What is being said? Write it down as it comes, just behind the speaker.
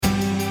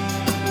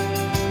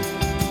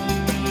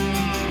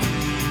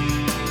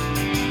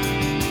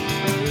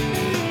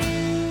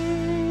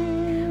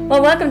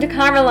Well, welcome to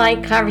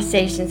Carmelite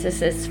Conversations.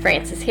 This is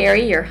Frances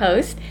Harry, your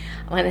host.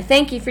 I want to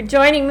thank you for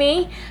joining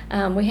me.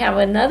 We have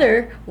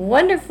another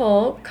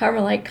wonderful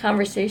Carmelite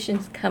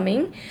Conversations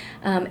coming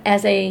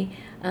as a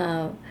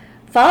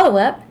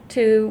follow-up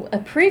to a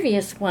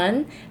previous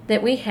one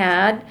that we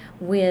had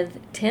with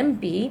Tim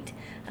Beat,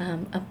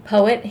 a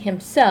poet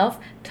himself,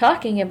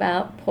 talking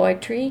about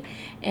poetry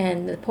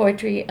and the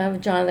poetry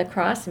of John of the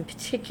Cross in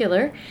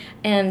particular.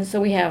 And so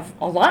we have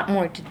a lot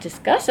more to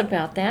discuss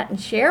about that and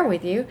share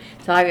with you.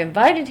 So I've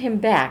invited him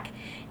back.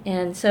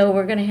 And so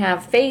we're going to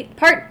have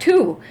part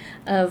two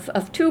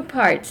of 2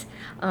 parts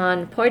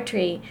on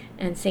poetry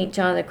and St.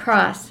 John of the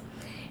Cross.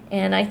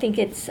 And I think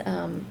it's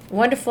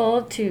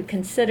wonderful to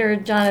consider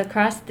John of the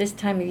Cross this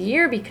time of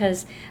year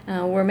because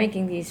we're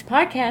making these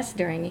podcasts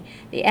during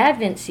the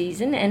Advent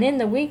season and in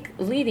the week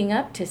leading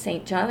up to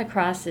St. John of the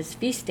Cross's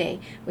feast day,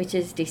 which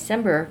is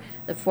December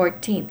the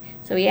 14th.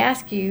 So we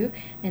ask you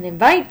and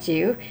invite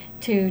you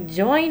to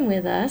join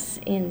with us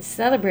in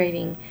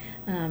celebrating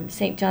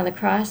St. John of the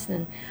Cross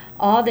and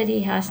all that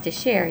he has to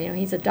share. You know,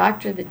 he's a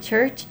doctor of the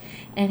church,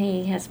 and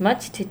he has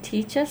much to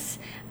teach us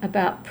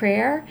about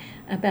prayer,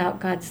 about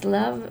God's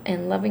love,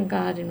 and loving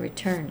God in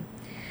return.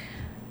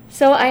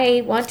 So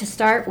I want to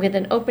start with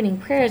an opening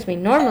prayer as we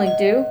normally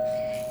do,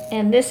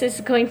 and this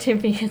is going to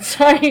be,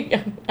 sorry,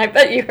 I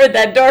bet you heard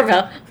that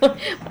doorbell.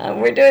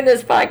 We're doing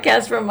this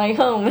podcast from my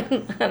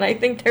home, and I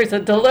think there's a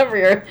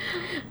deliverer.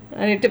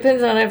 And it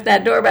depends on if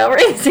that doorbell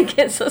rings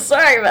again, so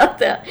sorry about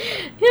that.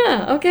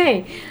 Yeah,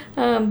 okay.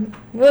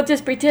 We'll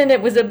just pretend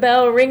it was a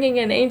bell ringing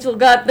and angel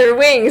got their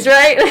wings,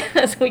 right?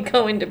 As we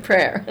go into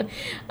prayer.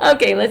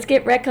 Okay, let's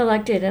get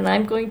recollected, and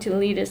I'm going to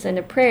lead us in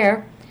a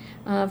prayer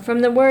from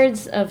the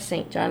words of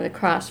St. John of the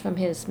Cross, from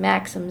his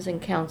Maxims and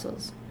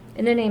Counsels.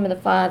 In the name of the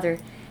Father,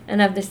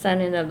 and of the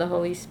Son, and of the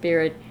Holy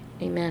Spirit.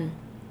 Amen.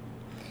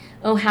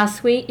 Oh, how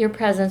sweet your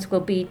presence will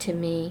be to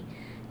me,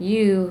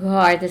 you who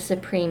are the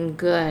supreme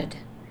good.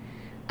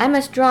 I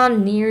must draw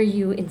near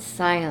you in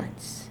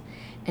silence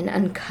and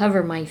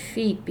uncover my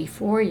feet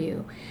before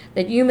you,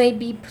 that you may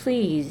be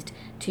pleased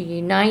to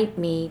unite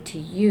me to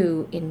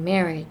you in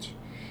marriage.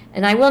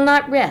 And I will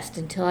not rest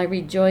until I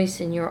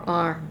rejoice in your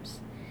arms.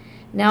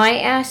 Now I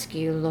ask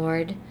you,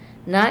 Lord,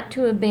 not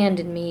to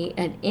abandon me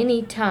at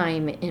any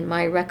time in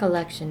my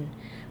recollection,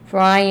 for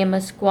I am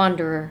a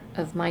squanderer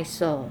of my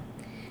soul.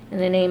 In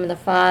the name of the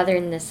Father,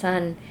 and the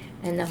Son,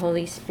 and the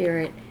Holy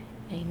Spirit.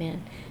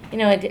 Amen. You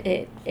know,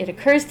 it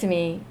occurs to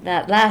me,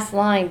 that last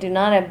line, do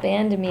not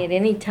abandon me at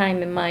any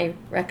time in my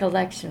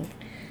recollection,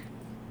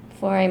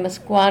 for I am a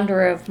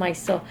squanderer of my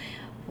soul.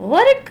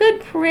 What a good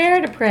prayer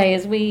to pray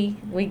as we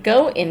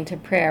go into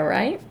prayer,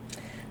 right?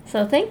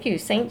 So thank you,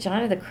 St.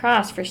 John of the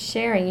Cross, for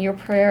sharing your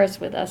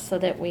prayers with us so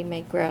that we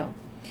may grow.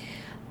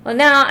 Well,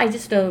 now I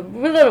just a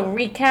little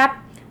recap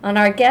on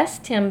our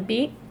guest, Tim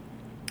Beat.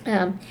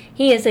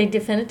 He is a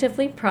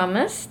definitively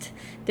promised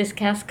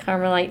Discalced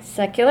Carmelite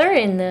secular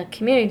in the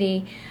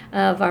community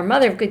of our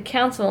Mother of Good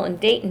Counsel in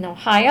Dayton,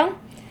 Ohio.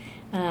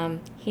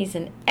 He's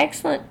an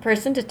excellent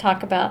person to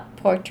talk about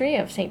poetry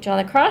of St. John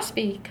of the Cross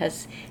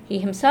because he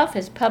himself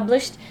has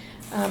published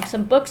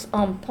some books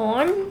on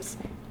poems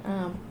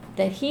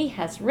that he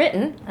has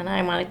written, and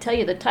I want to tell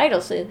you the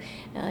titles so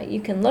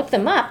you can look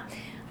them up.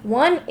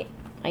 One,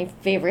 my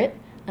favorite,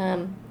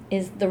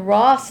 is The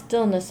Raw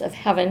Stillness of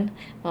Heaven.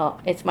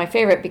 Well, it's my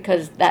favorite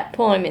because that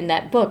poem in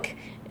that book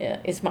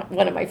is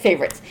one of my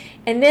favorites.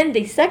 And then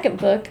the second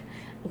book,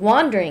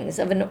 Wanderings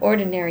of an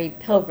Ordinary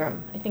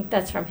Pilgrim. I think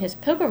that's from his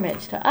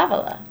pilgrimage to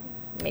Avila,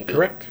 maybe.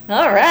 Correct.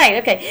 All right,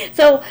 okay.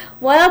 So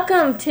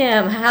welcome,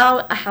 Tim.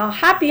 How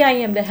happy I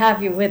am to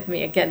have you with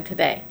me again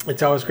today.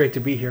 It's always great to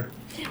be here.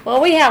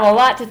 Well, we have a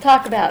lot to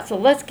talk about, so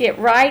let's get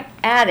right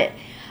at it.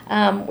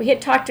 We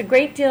had talked a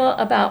great deal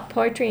about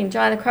poetry and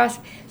John of the Cross,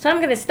 so I'm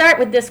going to start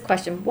with this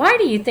question. Why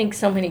do you think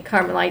so many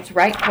Carmelites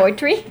write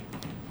poetry?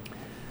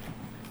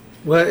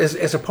 Well,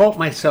 as a poet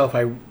myself,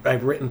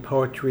 I've written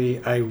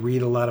poetry, I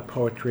read a lot of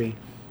poetry,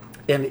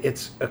 and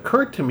it's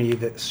occurred to me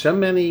that so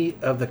many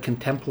of the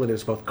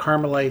contemplatives, both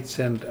Carmelites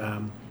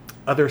and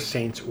other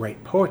saints,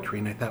 write poetry,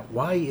 and I thought,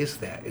 why is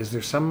that? Is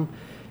there some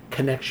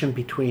connection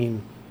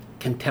between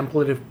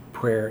contemplative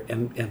prayer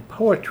and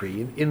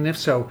poetry? And if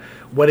so,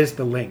 what is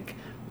the link?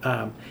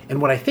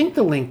 And what I think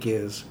the link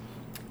is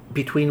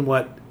between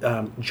what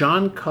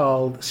John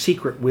called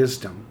secret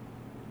wisdom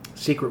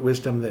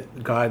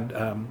that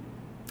God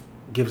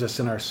gives us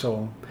in our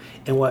soul,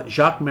 and what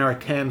Jacques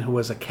Maritain, who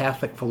was a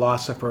Catholic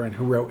philosopher and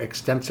who wrote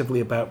extensively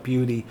about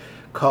beauty,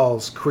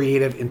 calls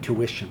creative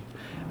intuition.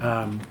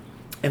 And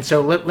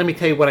so let me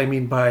tell you what I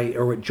mean by,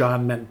 or what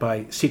John meant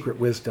by secret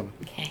wisdom.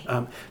 Okay.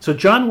 So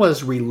John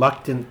was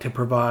reluctant to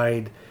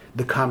provide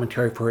the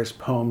commentary for his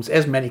poems,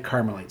 as many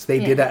Carmelites. They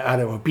did that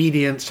out of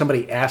obedience.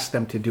 Somebody asked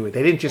them to do it.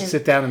 They didn't just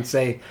sit down and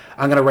say,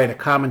 I'm going to write a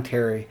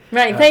commentary.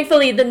 Right.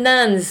 Thankfully, the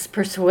nuns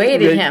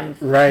persuaded him.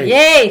 Right.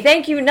 Yay.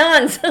 Thank you,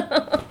 nuns.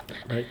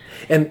 Right.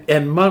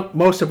 And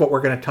most of what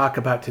we're going to talk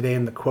about today,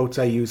 and the quotes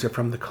I use, are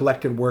from the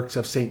collected works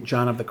of St.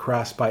 John of the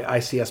Cross by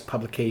ICS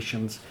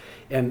Publications.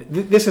 And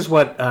this is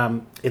what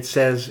it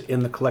says in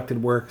the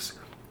collected works.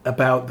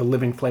 about the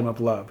living flame of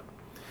love.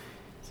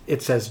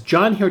 It says,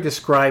 John here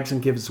describes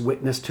and gives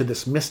witness to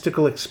this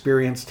mystical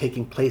experience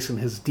taking place in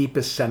his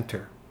deepest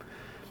center.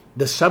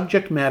 The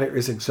subject matter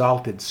is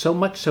exalted, so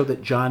much so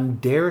that John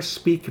dares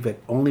speak of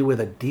it only with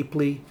a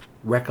deeply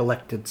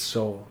recollected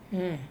soul.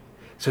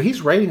 So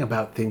he's writing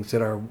about things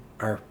that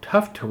are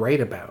tough to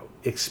write about,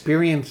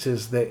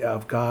 experiences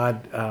of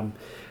God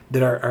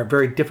that are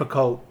very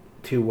difficult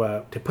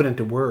to put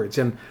into words.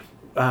 And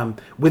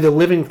with the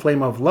living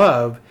flame of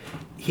love,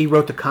 he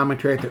wrote the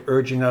commentary at the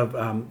urging of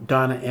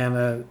Donna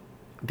Ana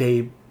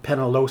de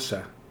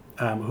Penalosa,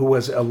 who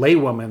was a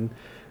laywoman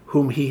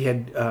whom he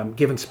had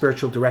given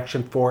spiritual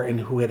direction for and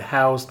who had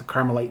housed the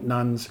Carmelite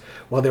nuns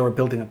while they were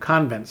building a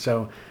convent.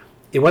 So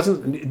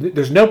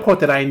there's no poet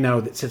that I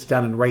know that sits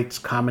down and writes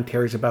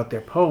commentaries about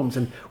their poems.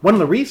 And one of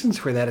the reasons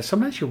for that is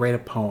sometimes you write a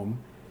poem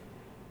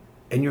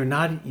and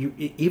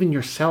even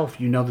yourself,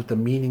 you know that the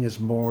meaning is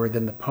more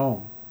than the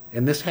poem.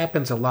 And this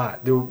happens a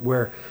lot,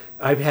 where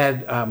I've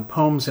had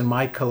poems in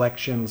my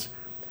collections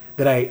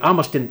that I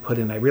almost didn't put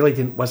in. I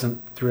really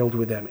wasn't thrilled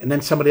with them. And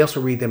then somebody else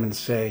will read them and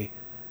say,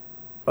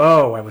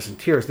 oh, I was in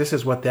tears. This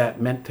is what that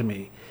meant to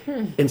me.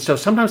 And so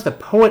sometimes the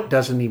poet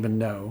doesn't even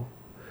know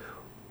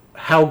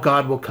how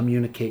God will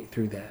communicate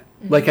through that.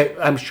 Like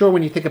I'm sure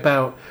when you think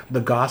about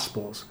the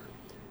Gospels,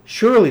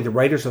 surely the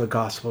writers of the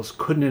Gospels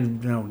couldn't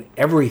have known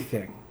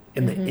everything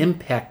and the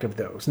impact of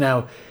those.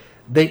 Now,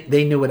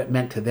 they knew what it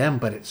meant to them,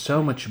 but it's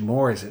so much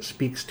more as it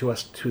speaks to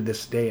us to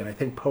this day. And I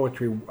think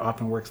poetry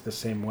often works the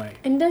same way.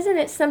 And doesn't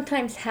it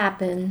sometimes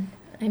happen?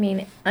 I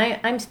mean,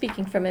 I'm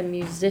speaking from a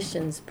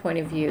musician's point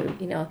of view.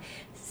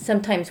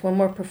 Sometimes when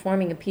we're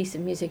performing a piece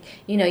of music,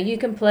 you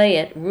can play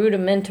it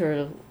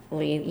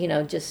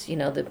rudimentarily, just,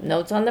 the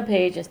notes on the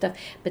page and stuff.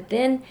 But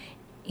then,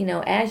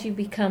 as you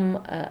become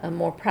a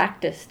more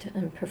practiced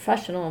and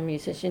professional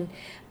musician,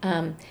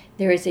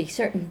 there is a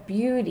certain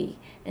beauty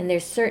and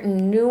there's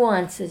certain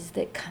nuances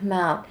that come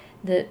out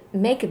that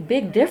make a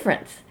big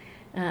difference.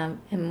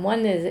 And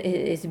one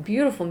is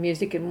beautiful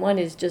music and one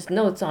is just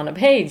notes on a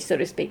page, so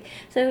to speak.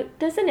 So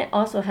doesn't it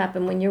also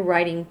happen when you're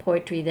writing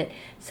poetry that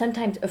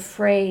sometimes a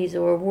phrase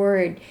or a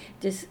word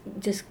just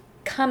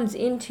comes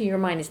into your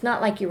mind? It's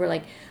not like you were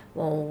like,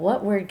 well,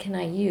 what word can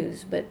I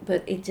use? But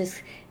it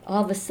just,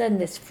 all of a sudden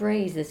this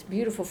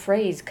beautiful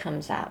phrase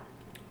comes out.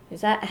 Does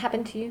that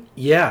happen to you?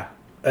 Yeah.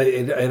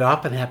 It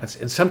often happens.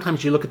 And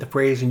sometimes you look at the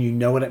phrase and you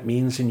know what it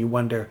means and you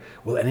wonder,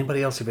 will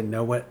anybody else even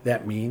know what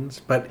that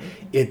means? But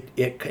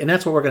and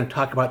that's what we're going to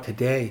talk about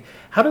today.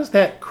 How does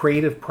that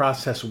creative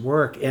process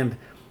work? And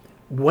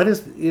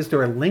is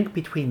there a link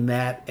between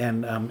that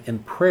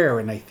and prayer?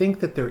 And I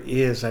think that there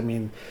is. I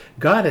mean,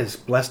 God has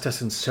blessed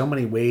us in so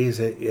many ways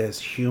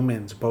as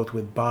humans, both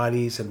with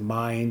bodies and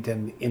mind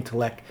and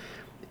intellect,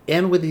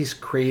 and with these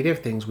creative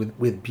things,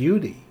 with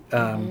beauty.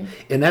 And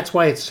that's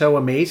why it's so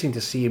amazing to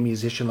see a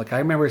musician. Like I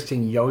remember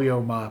seeing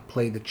Yo-Yo Ma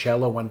play the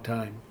cello one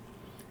time,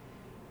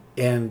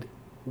 and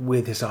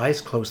with his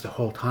eyes closed the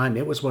whole time,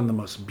 it was one of the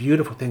most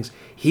beautiful things.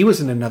 He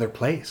was in another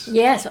place.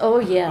 Yes. Oh,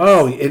 yes.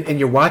 Oh, and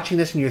you're watching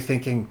this and you're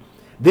thinking,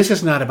 this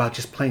is not about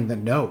just playing the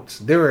notes.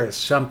 There is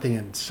something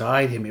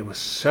inside him. It was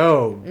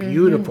so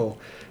beautiful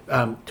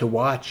to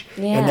watch,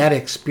 and that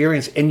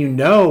experience. And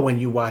when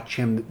you watch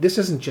him, this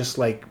isn't just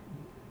like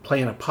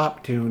playing a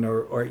pop tune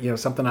or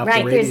something off the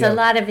radio. Right, there's a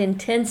lot of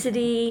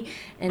intensity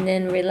and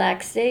then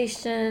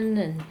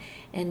relaxation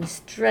and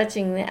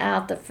stretching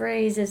out the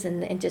phrases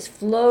and just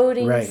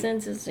floating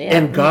senses. Yeah.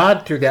 And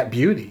God through that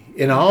beauty.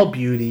 In all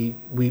beauty,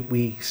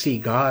 we see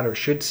God or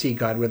should see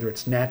God, whether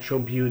it's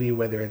natural beauty,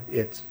 whether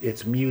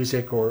it's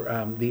music or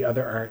the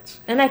other arts.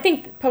 And I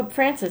think Pope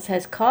Francis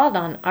has called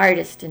on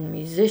artists and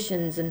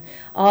musicians and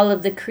all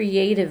of the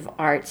creative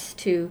arts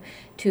to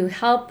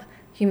help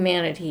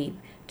humanity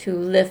to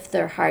lift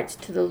their hearts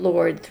to the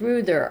Lord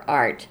through their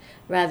art,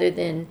 rather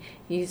than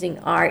using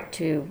art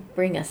to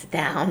bring us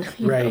down.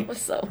 Right.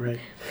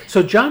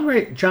 So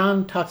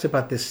John talks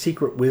about this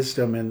secret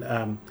wisdom,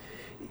 and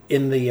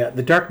in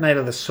the Dark Night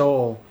of the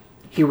Soul,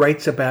 he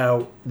writes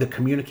about the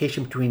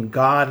communication between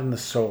God and the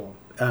soul.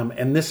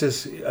 And this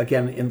is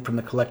again from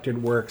the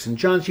collected works, and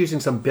John's using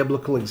some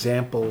biblical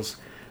examples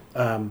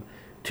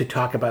to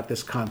talk about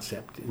this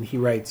concept. And he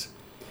writes,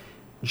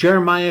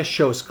 Jeremiah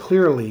shows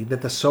clearly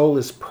that the soul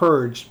is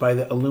purged by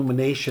the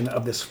illumination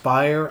of this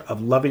fire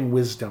of loving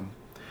wisdom.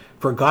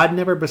 For God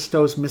never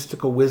bestows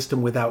mystical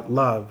wisdom without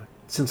love,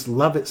 since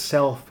love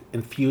itself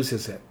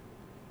infuses it.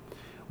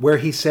 Where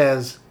he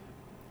says,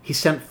 He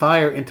sent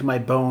fire into my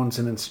bones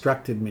and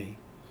instructed me.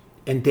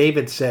 And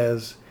David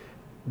says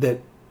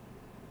that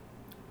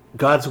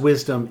God's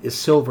wisdom is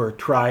silver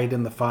tried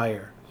in the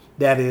fire,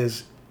 that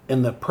is,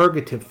 in the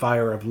purgative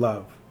fire of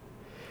love.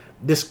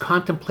 This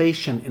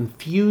contemplation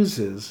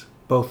infuses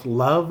both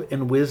love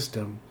and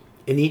wisdom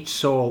in each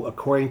soul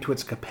according to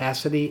its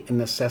capacity and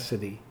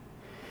necessity.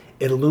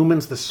 It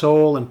illumines the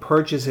soul and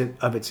purges it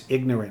of its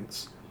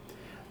ignorance.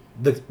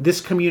 This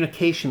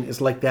communication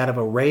is like that of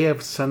a ray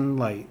of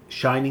sunlight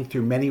shining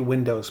through many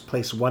windows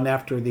placed one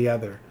after the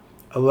other.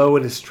 Although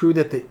it is true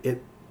that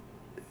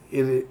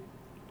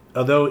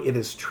Although it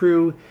is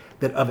true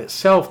that of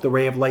itself the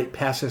ray of light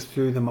passes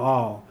through them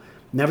all,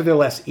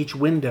 nevertheless each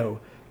window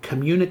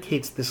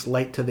communicates this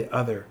light to the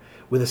other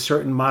with a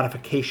certain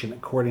modification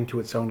according to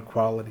its own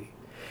quality.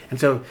 And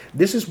so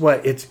this is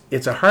what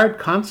it's a hard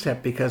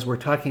concept, because we're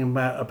talking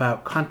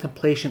about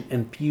contemplation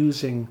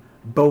infusing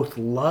both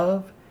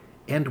love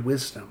and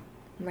wisdom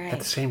at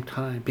the same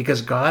time,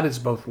 because God is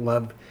both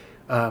love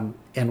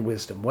and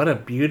wisdom. What a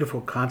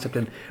beautiful concept.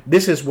 And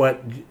this is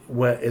what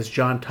as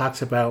John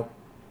talks about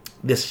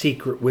this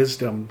secret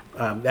wisdom,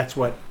 that's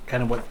what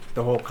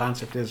the whole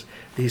concept is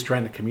that he's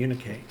trying to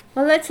communicate.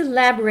 Well, let's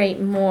elaborate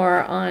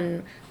more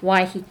on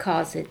why he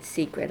calls it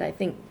secret. I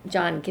think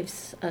John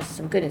gives us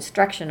some good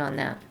instruction on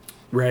that.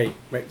 Right.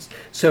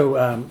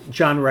 So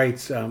John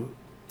writes,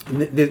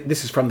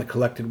 this is from the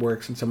collected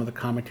works and some of the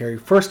commentary.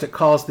 First, it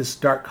calls this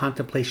dark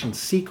contemplation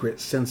secret,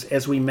 since,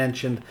 as we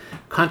mentioned,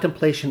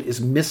 contemplation is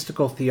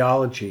mystical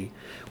theology,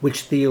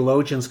 which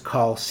theologians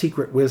call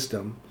secret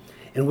wisdom,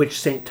 in which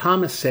St.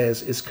 Thomas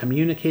says is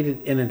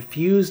communicated and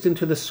infused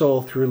into the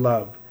soul through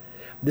love.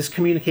 This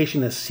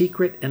communication is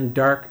secret and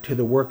dark to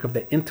the work of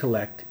the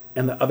intellect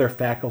and the other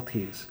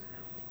faculties,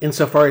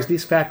 insofar as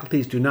these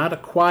faculties do not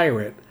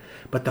acquire it,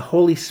 but the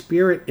Holy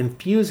Spirit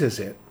infuses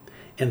it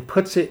and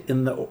puts it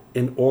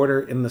in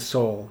order in the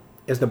soul.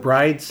 As the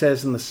bride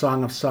says in the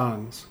Song of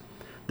Songs,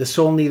 the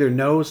soul neither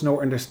knows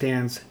nor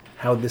understands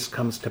how this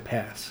comes to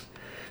pass.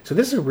 So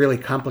this is a really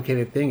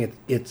complicated thing.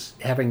 It's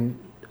having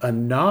a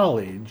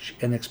knowledge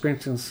and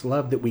experiencing this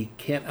love that we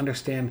can't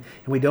understand,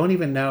 and we don't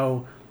even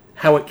know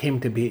how it came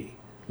to be,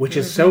 which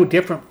is so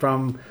different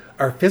from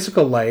our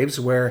physical lives,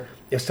 where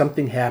if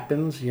something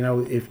happens,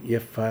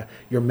 if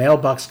your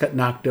mailbox got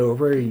knocked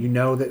over, you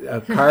know that a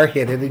car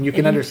hit it, and you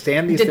can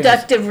understand these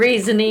deductive things.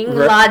 Reasoning,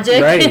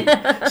 logic.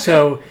 Right.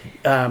 So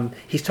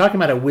he's talking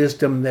about a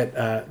wisdom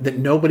that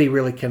nobody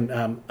really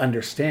can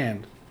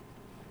understand.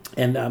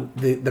 And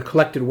the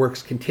collected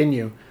works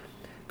continue.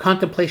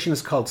 Contemplation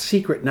is called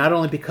secret not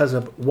only because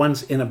of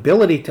one's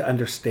inability to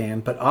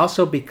understand, but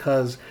also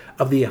because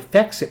of the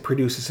effects it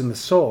produces in the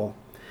soul.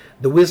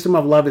 The wisdom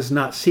of love is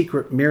not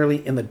secret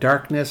merely in the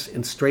darkness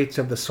and straits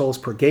of the soul's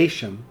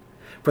purgation,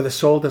 for the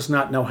soul does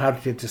not know how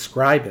to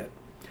describe it,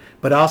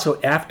 but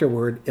also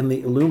afterward in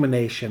the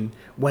illumination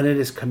when it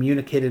is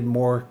communicated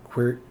more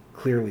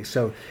clearly.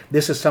 So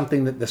this is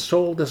something that the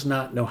soul does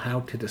not know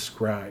how to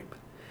describe.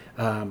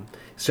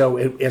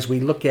 As we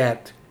look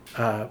at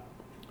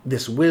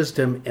this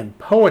wisdom and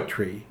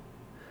poetry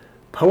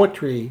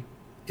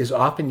is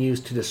often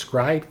used to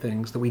describe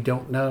things that we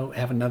don't know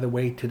have another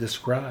way to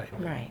describe.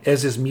 Right.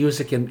 As is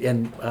music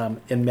in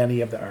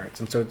many of the arts,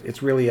 and so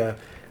it's really a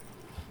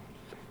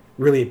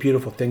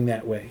beautiful thing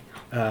that way.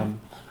 And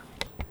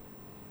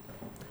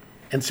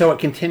so it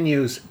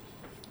continues.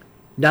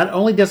 Not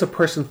only does a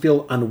person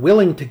feel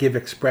unwilling to give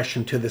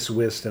expression to this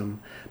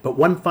wisdom, but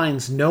one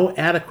finds no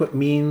adequate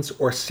means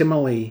or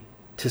simile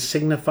to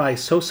signify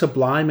so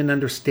sublime an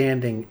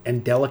understanding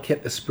and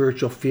delicate a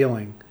spiritual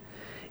feeling.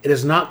 It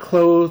is not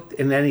clothed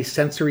in any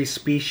sensory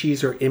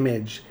species or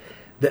image.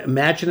 The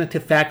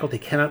imaginative faculty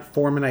cannot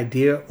form an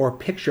idea or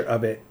picture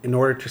of it in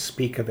order to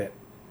speak of it.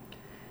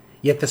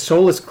 Yet the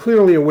soul is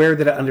clearly aware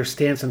that it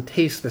understands and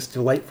tastes this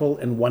delightful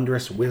and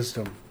wondrous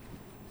wisdom.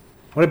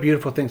 What a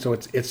beautiful thing! So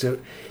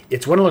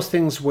it's one of those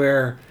things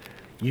where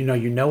you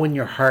know in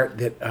your heart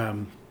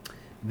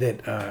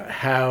that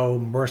how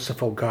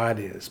merciful God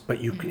is. But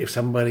if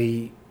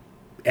somebody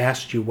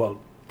asked you, well,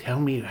 tell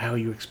me how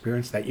you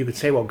experienced that, you could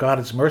say, well, God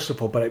is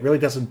merciful, but it really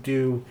doesn't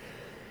do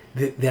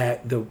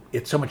that.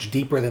 It's so much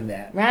deeper than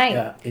that.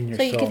 Right. In your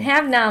so soul. You can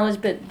have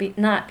knowledge but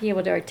not be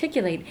able to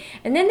articulate.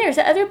 And then there's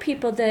other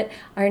people that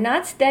are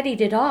not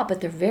studied at all,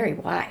 but they're very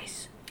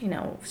wise.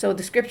 So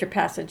the scripture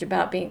passage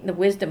about being the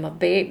wisdom of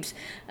babes,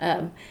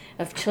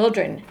 of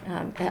children,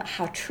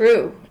 how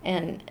true.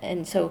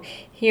 And so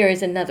here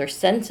is another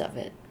sense of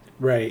it.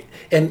 Right.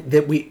 And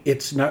that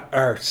it's not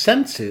our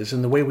senses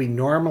and the way we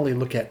normally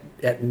look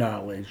at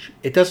knowledge.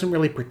 It doesn't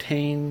really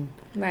pertain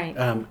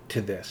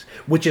to this,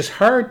 which is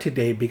hard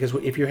today, because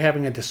if you're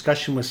having a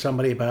discussion with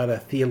somebody about a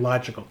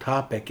theological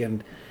topic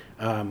and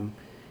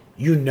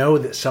you know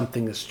that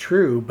something is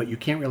true, but you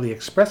can't really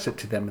express it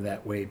to them in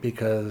that way,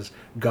 because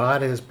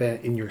God has been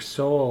in your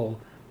soul,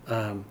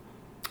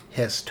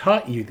 has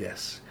taught you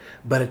this,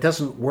 but it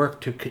doesn't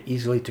work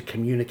easily to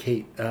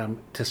communicate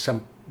to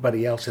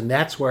somebody else. And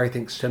that's where I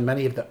think so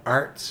many of the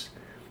arts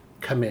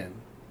come in.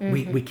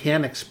 Mm-hmm. We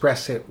can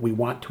express it. We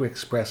want to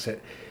express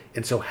it.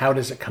 And so how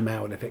does it come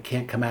out? If it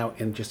can't come out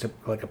in just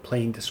like a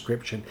plain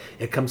description,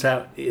 it comes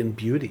out in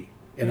beauty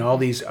and all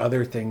these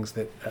other things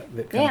that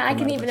I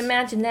can even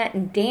imagine that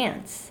in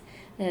dance.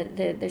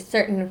 There's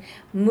certain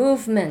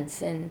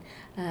movements and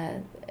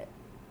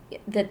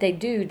that they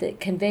do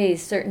that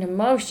conveys certain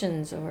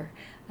emotions, or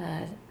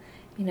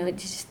it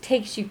just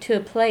takes you to a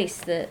place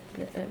that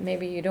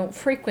maybe you don't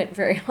frequent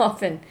very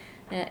often.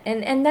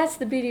 And that's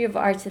the beauty of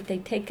arts, that they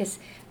take us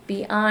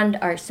beyond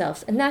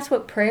ourselves. And that's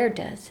what prayer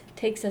does. It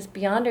takes us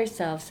beyond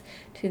ourselves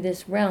to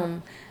this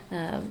realm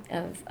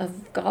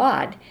of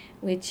God,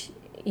 which,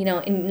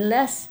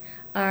 unless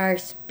our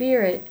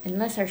spirit,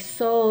 unless our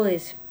soul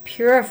is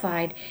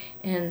purified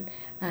and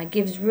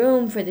gives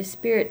room for the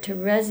Spirit to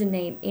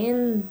resonate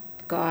in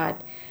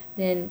God,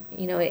 then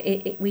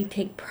we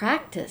take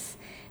practice.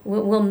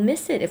 We'll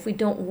miss it if we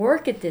don't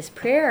work at this.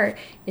 Prayer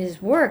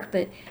is work,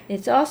 but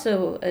it's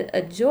also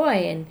a joy,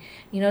 and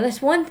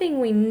that's one thing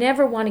we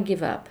never want to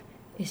give up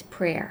is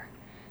prayer.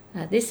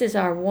 This is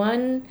our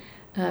one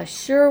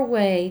sure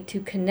way to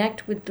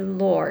connect with the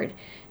Lord,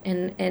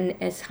 and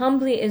as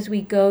humbly as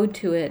we go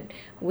to it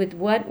with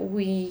what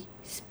we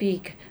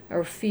speak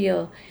or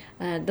feel,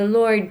 the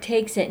Lord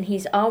takes it, and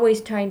He's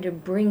always trying to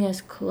bring us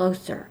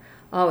closer,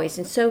 always.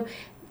 And so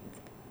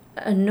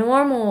a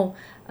normal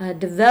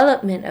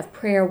development of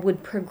prayer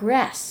would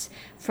progress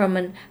from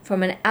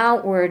an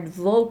outward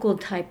vocal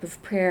type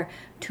of prayer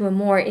to a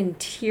more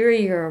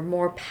interior,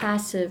 more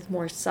passive,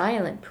 more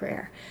silent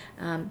prayer.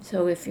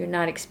 So if you're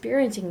not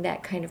experiencing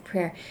that kind of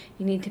prayer,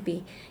 you need to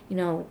be,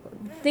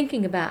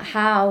 thinking about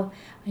how,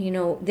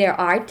 there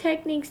are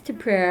techniques to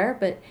prayer,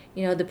 but,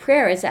 the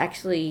prayer is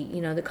actually,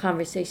 the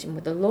conversation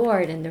with the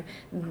Lord and the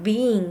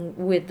being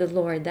with the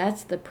Lord.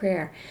 That's the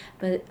prayer.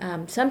 But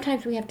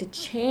sometimes we have to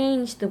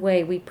change the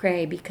way we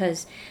pray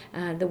because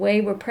the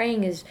way we're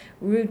praying is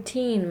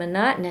routine,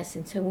 monotonous,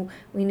 and so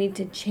we need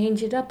to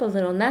change it up a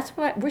little. And that's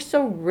why we're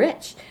so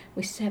rich.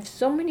 We have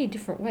so many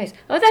different ways.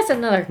 Oh, that's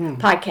another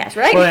podcast,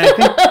 right? Well, I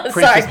think, for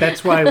instance,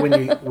 that's why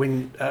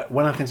when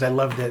one of the things I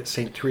love that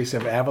St. Teresa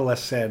of Avila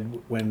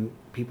said when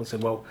people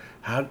said, well,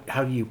 how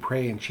do you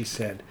pray? And she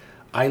said,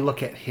 I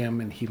look at him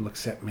and he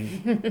looks at me.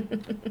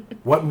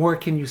 What more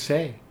can you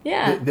say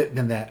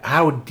than that?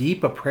 How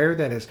deep a prayer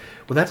that is.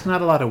 Well, that's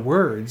not a lot of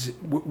words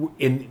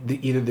in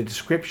either the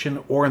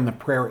description or in the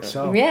prayer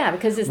itself. Yeah,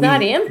 because it's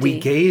not empty. We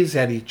gaze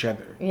at each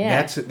other.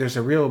 Yeah. There's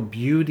a real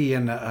beauty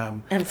and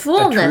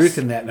fullness. A truth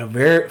in that, and a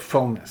very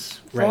fullness.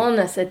 Right.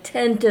 Fullness,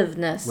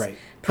 attentiveness. Right.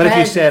 Presence. But if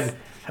you said,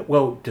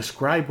 well,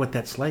 describe what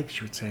that's like,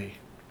 she would say,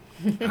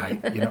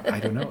 I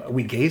don't know.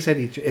 We gaze at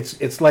each.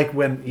 It's like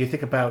when you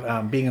think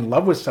about being in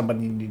love with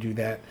somebody and you do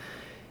that.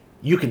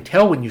 You can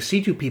tell when you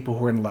see two people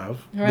who are in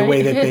love, right, the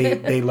way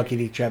that they look at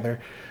each other,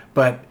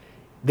 but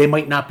they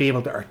might not be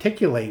able to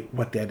articulate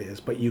what that is,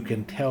 but you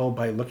can tell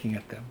by looking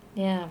at them.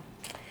 Yeah.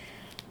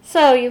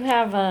 So you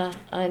have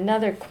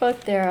another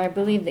quote there, I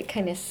believe, that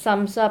kind of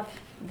sums up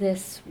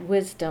this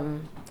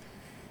wisdom.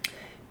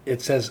 It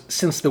says,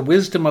 since the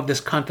wisdom of this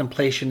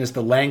contemplation is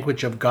the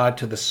language of God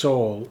to the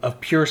soul,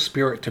 of pure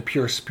spirit to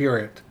pure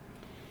spirit,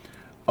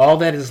 all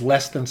that is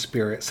less than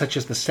spirit, such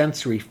as the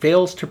sensory,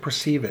 fails to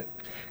perceive it.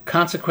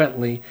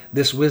 Consequently,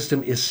 this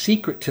wisdom is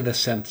secret to the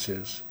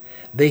senses.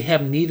 They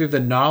have neither the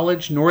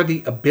knowledge nor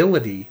the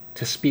ability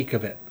to speak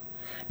of it,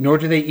 nor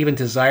do they even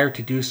desire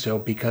to do so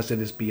because it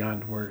is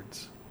beyond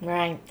words.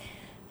 Right.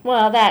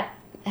 Well, that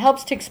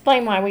helps to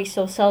explain why we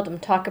so seldom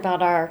talk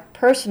about our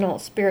personal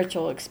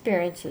spiritual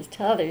experiences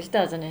to others,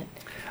 doesn't it?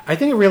 I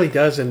think it really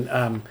does,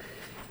 and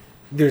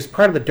there's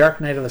part of the dark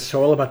night of the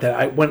soul about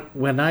that.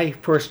 When I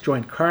first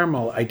joined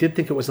Carmel, I did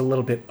think it was a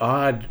little bit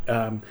odd.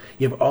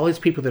 You have all these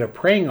people that are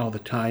praying all the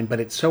time, but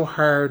it's so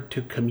hard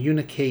to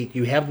communicate.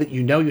 You have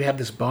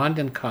this bond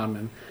in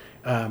common,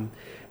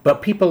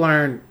 but people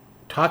aren't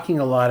talking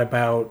a lot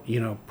about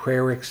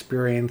prayer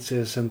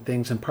experiences and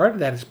things, and part of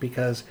that is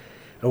because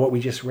of what we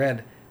just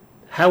read.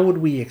 How would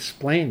we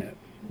explain it?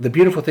 The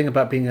beautiful thing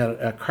about being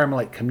a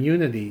Carmelite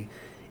community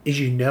is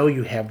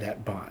you have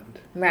that bond.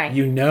 Right.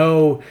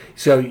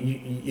 So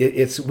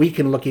we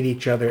can look at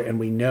each other and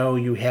we know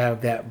you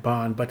have that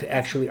bond, but to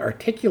actually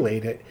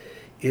articulate it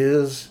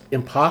is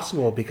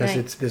impossible because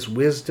it's this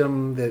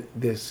wisdom,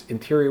 this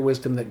interior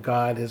wisdom that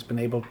God has been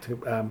able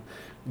to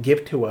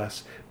give to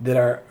us that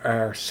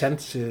our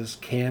senses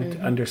can't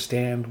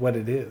understand what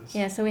it is.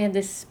 Yeah, so we have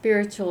this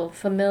spiritual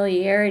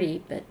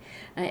familiarity, but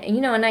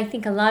and I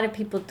think a lot of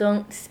people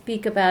don't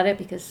speak about it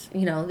because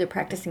they're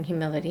practicing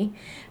humility,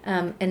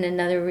 and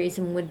another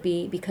reason would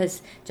be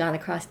because John the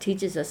Cross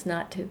teaches us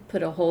not to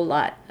put a whole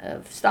lot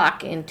of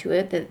stock into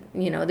it, that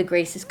the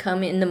graces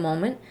come in the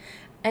moment,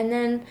 and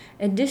then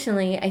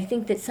additionally I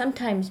think that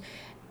sometimes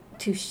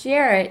to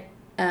share it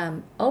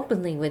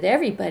openly with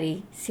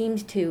everybody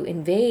seems to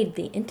invade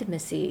the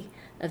intimacy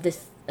of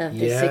this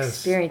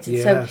experience. And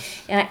so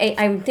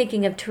I'm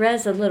thinking of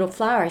Teresa Little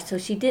Flower. So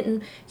she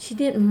didn't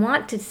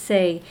want to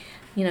say,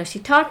 she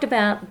talked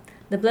about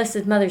the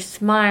Blessed Mother's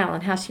smile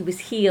and how she was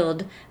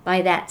healed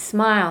by that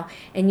smile.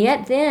 And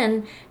yet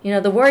then,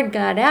 the word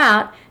got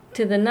out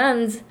to the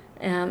nuns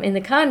in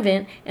the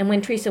convent, and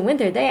when Teresa went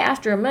there, they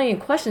asked her a million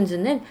questions,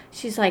 and then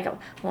she's like,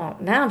 well,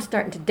 now I'm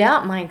starting to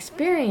doubt my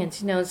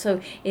experience,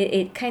 so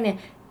it kind of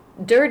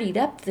dirtied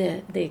up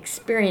the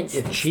experience.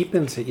 It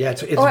cheapens it, yeah.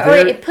 It's or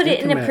very it put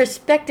it in a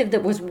perspective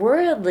that was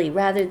worldly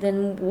rather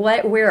than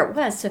where it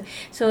was.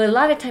 So a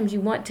lot of times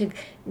you want to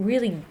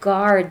really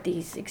guard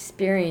these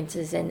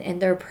experiences,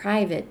 and they're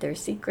private, they're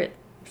secret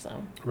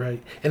So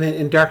Right. And then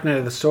in Dark Night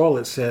of the Soul,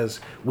 it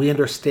says, we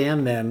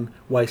understand then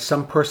why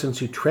some persons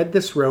who tread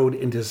this road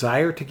and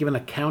desire to give an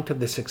account of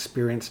this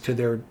experience to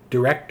their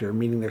director,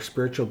 meaning their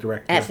spiritual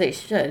director, as they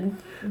should.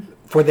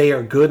 for they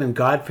are good and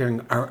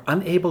God-fearing, are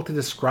unable to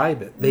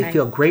describe it. They Right.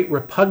 feel great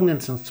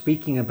repugnance in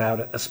speaking about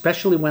it,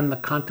 especially when the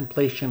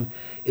contemplation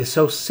is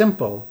so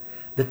simple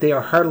that they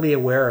are hardly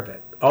aware of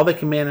it. All they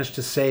can manage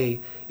to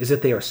say is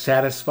that they are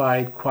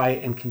satisfied,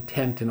 quiet, and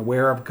content and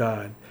aware of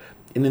God,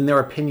 and in their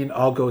opinion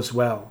all goes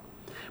well.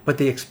 But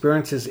the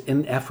experience is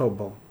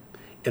ineffable,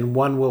 and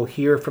one will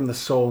hear from the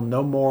soul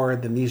no more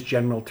than these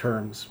general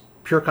terms.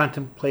 Pure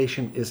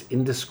contemplation is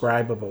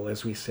indescribable,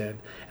 as we said,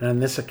 and on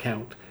this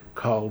account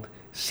called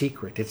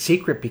secret. It's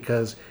secret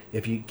because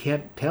if you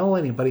can't tell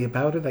anybody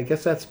about it, I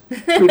guess that's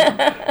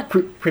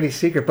pretty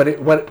secret. But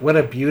what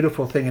a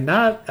beautiful thing, and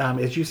not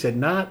as you said,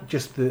 not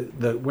just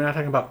the we're not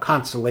talking about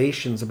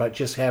consolations, about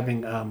just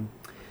having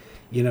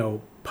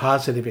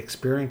positive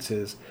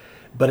experiences,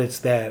 but it's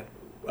that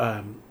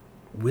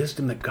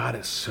wisdom that God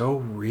is so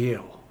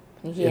real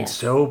and Yes.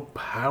 so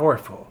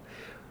powerful,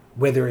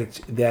 whether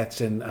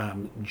that's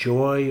in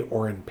joy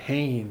or in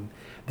pain.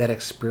 That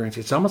experience,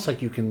 it's almost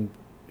like you can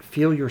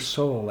feel your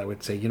soul, I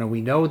would say.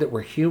 We know that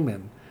we're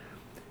human,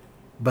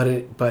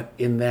 but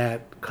in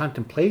that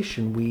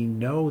contemplation, we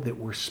know that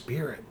we're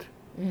spirit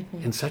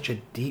in such a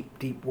deep,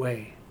 deep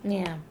way.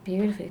 Yeah,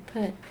 beautifully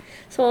put.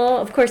 So,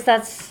 of course,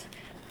 that's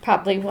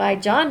probably why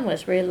John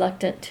was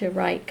reluctant to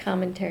write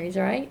commentaries,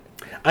 right?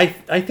 I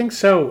think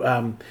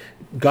so.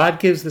 God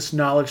gives this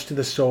knowledge to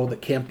the soul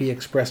that can't be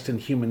expressed in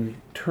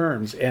human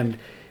terms. And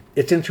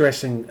it's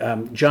interesting,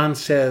 John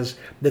says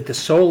that the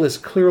soul is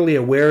clearly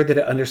aware that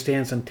it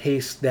understands and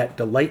tastes that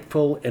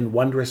delightful and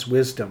wondrous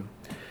wisdom.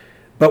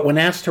 But when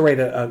asked to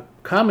write a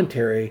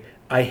commentary,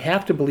 I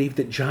have to believe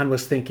that John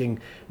was thinking,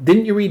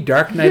 didn't you read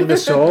Dark Night of the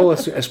Soul,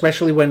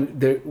 especially when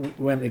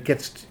it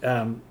gets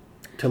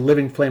to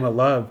Living Flame of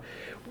Love?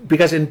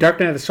 Because in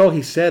Dark Night of the Soul,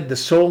 he said, the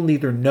soul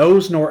neither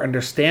knows nor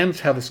understands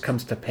how this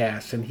comes to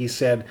pass. And he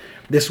said,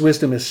 this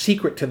wisdom is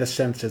secret to the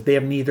senses. They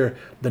have neither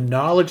the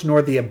knowledge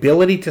nor the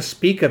ability to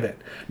speak of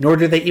it, nor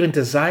do they even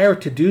desire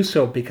to do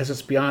so because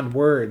it's beyond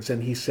words.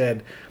 And he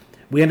said,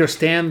 we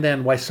understand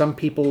then why some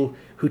people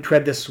who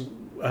tread this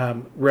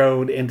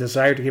road and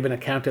desire to give an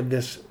account of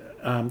this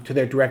to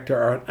their director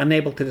are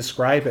unable to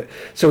describe it.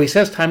 So he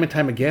says time and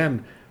time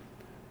again,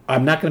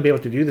 I'm not going to be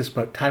able to do this,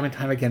 but time and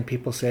time again,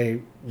 people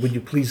say, would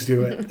you please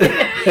do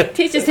it?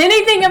 Teach us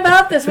anything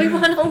about this. We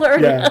want to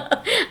learn.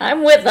 Yeah.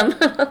 I'm with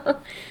them.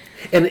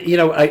 And,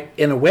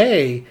 in a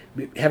way,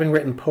 having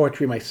written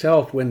poetry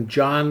myself, when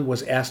John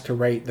was asked to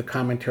write the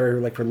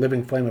commentary, like for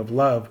Living Flame of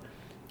Love,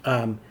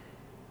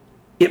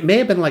 it may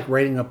have been like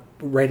writing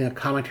a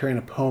commentary on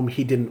a poem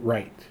he didn't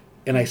write.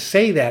 And I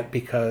say that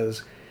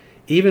because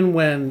even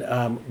when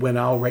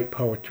I'll write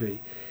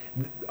poetry,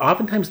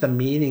 oftentimes the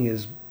meaning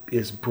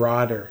is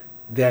broader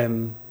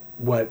than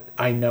what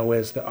I know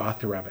as the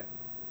author of it.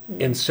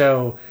 And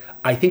so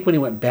I think when he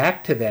went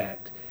back to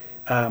that,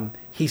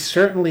 he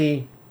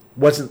certainly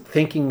wasn't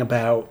thinking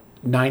about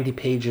 90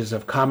 pages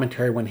of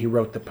commentary when he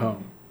wrote the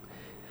poem.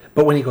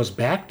 But when he goes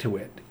back to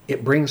it,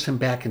 it brings him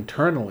back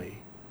internally,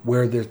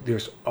 where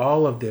there's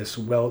all of this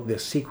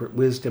secret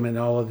wisdom and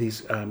all of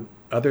these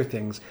other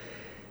things.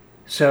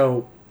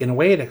 So in a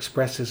way, it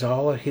expresses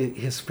all of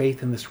his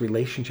faith in this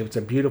relationship. It's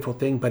a beautiful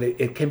thing, but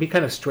it can be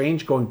kind of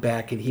strange going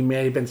back. And he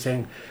may have been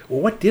saying,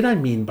 well, what did I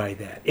mean by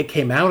that? It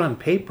came out on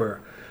paper,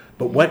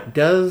 but what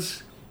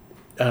does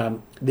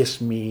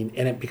this mean?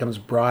 And it becomes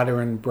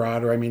broader and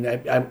broader. I mean,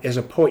 as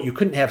a poet, you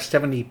couldn't have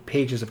 70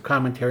 pages of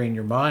commentary in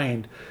your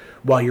mind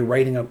while you're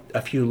writing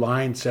a few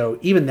lines. So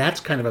even that's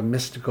kind of a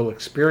mystical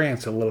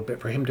experience a little bit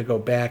for him to go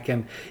back.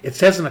 And it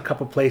says in a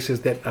couple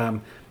places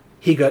that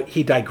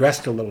he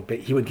digressed a little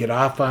bit. He would get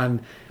off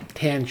on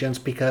tangents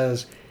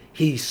because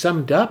he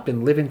summed up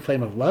in Living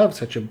Flame of Love,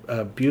 such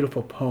a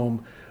beautiful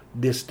poem,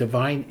 this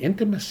divine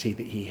intimacy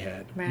that he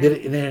had. Right.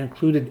 That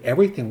included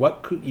everything.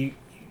 What could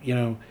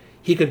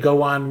he could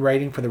go on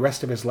writing for the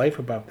rest of his life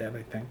about that,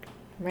 I think.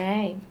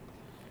 Right.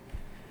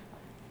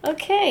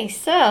 Okay,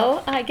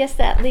 so I guess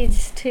that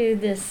leads to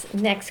this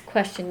next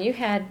question. You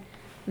had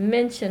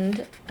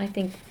mentioned, I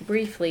think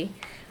briefly,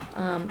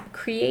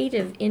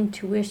 creative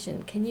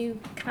intuition. Can you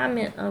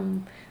comment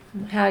on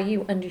how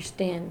you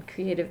understand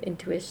creative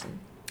intuition?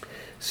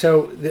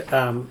 So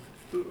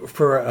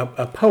for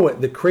a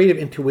poet, the creative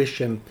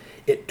intuition,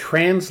 it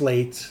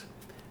translates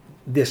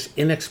this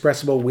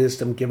inexpressible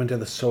wisdom given to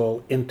the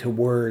soul into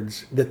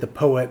words that the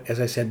poet, as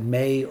I said,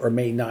 may or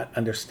may not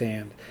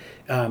understand.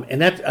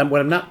 And that's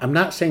what I'm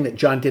not saying that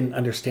John didn't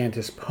understand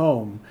his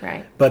poem,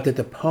 Right. but that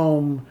the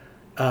poem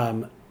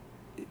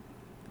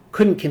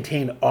couldn't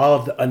contain all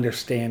of the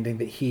understanding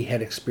that he had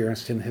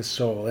experienced in his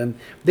soul. And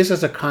this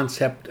is a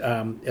concept,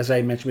 as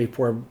I mentioned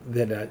before,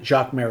 that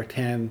Jacques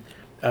Maritain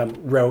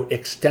wrote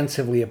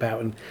extensively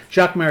about. And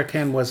Jacques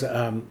Maritain was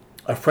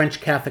a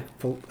French Catholic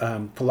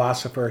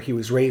philosopher. He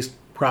was raised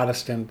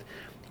Protestant.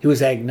 He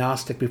was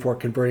agnostic before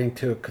converting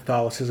to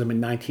Catholicism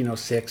in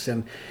 1906,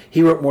 and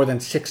he wrote more than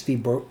 60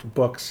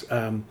 books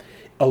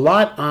a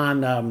lot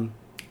on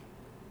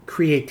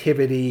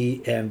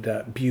creativity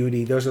and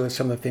beauty. Those are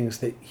some of the things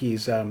that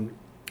he's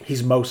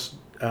most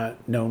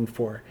known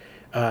for.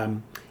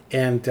 So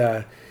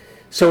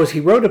as he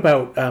wrote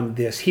about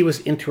this, he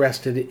was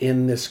interested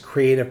in this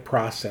creative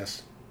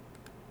process.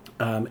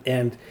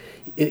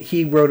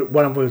 He wrote,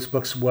 one of his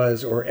books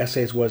or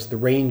essays was The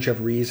Range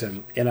of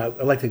Reason. And I'd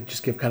like to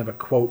just give kind of a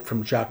quote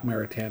from Jacques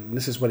Maritain. And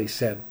this is what he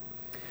said.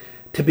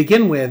 To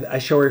begin with, I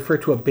shall refer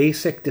to a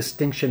basic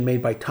distinction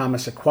made by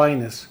Thomas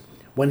Aquinas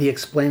when he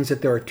explains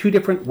that there are two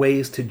different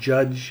ways to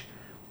judge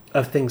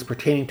of things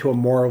pertaining to a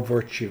moral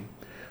virtue.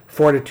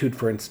 Fortitude,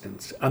 for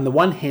instance. On the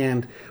one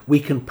hand, we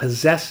can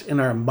possess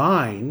in our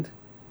mind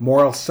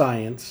moral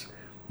science,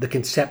 the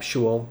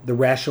conceptual, the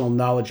rational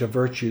knowledge of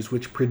virtues,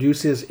 which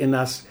produces in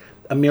us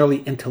a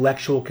merely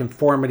intellectual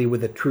conformity with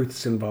the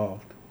truths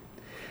involved.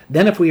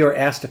 Then if we are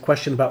asked a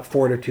question about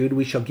fortitude,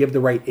 we shall give the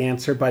right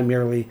answer by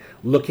merely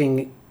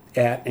looking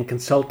at and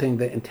consulting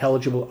the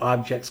intelligible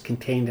objects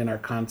contained in our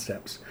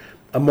concepts.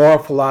 A moral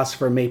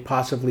philosopher may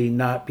possibly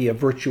not be a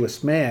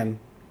virtuous man,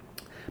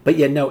 but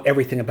yet know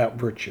everything about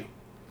virtue.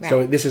 Right.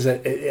 So this is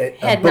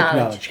a book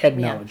knowledge, head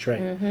knowledge,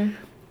 right? Mm-hmm.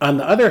 On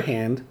the other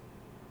hand,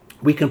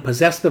 we can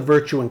possess the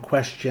virtue in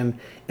question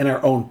in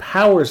our own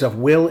powers of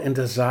will and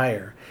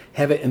desire,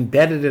 have it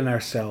embedded in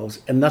ourselves,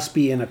 and thus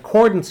be in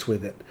accordance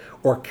with it,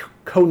 or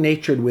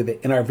co-natured with it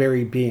in our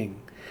very being.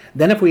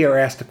 Then if we are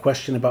asked a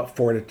question about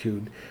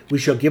fortitude, we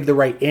shall give the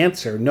right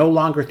answer, no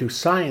longer through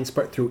science,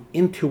 but through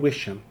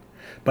intuition,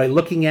 by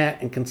looking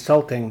at and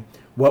consulting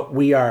what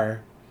we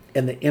are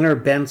and the inner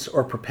bents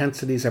or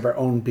propensities of our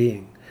own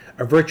being.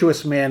 A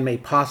virtuous man may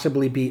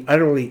possibly be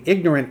utterly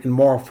ignorant in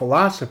moral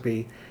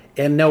philosophy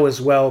and know as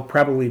well,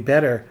 probably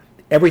better,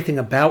 everything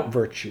about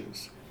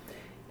virtues.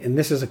 And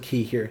this is a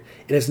key here.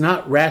 It is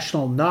not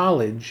rational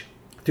knowledge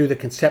through the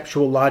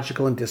conceptual,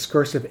 logical, and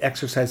discursive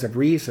exercise of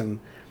reason,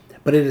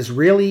 but it is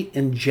really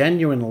and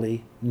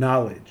genuinely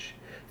knowledge,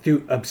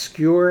 through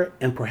obscure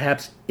and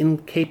perhaps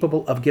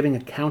incapable of giving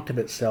account of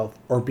itself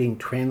or being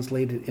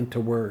translated into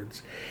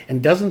words.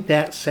 And doesn't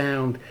that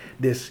sound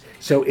this?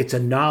 So it's a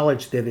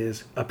knowledge that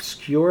is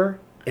obscure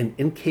and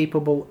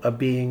incapable of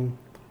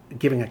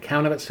giving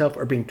account of itself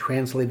or being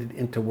translated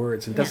into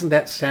words. And doesn't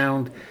that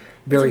sound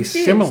very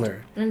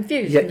similar?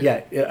 Infused.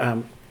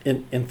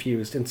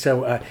 Infused. And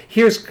so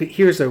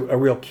here's a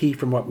real key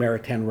from what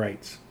Maritain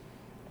writes.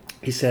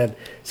 He said,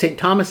 St.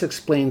 Thomas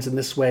explains in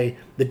this way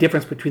the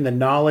difference between the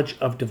knowledge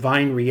of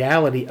divine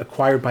reality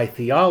acquired by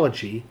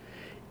theology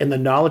and the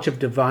knowledge of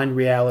divine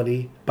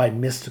reality by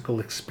mystical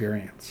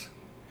experience.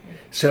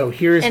 So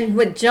here's... And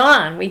with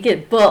John, we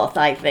get both,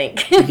 I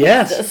think.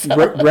 Yes,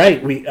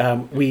 right. We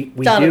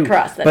John do.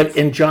 Across, but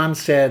and John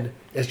said,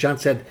 as John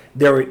said,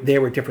 there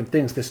were different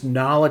things. This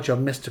knowledge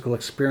of mystical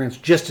experience,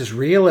 just as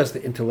real as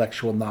the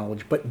intellectual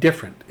knowledge, but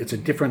different. It's a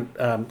different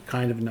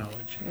kind of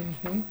knowledge.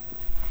 Mm-hmm.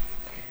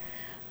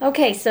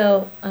 Okay,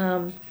 so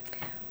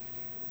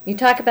you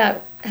talk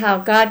about how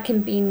God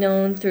can be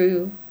known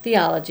through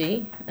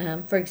theology,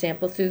 for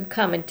example, through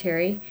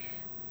commentary,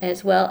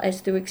 as well as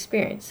through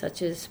experience,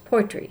 such as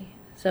poetry.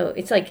 So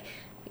it's like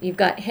you've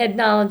got head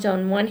knowledge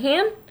on one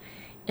hand,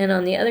 and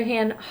on the other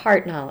hand,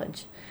 heart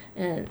knowledge.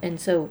 And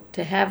so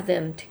to have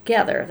them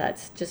together,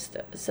 that's just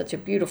such a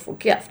beautiful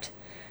gift.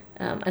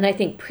 And I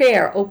think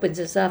prayer opens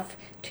us up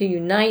to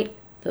unite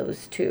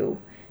those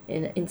two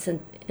in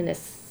a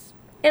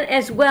and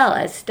as well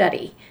as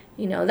study.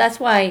 You know, that's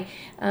why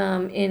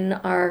in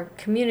our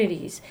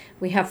communities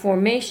we have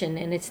formation,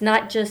 and it's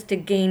not just to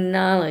gain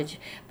knowledge,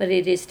 but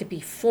it is to be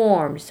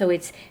formed. So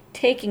it's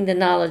taking the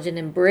knowledge and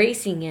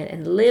embracing it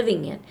and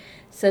living it,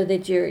 so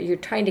that you're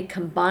trying to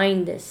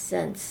combine this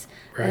sense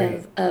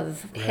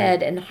of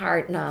head and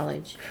heart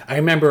knowledge. I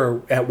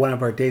remember at one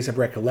of our days of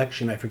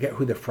recollection, I forget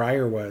who the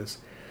friar was,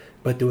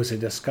 but there was a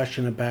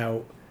discussion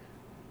about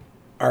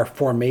our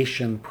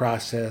formation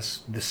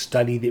process, the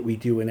study that we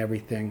do and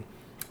everything.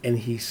 And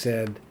he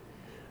said,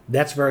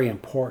 that's very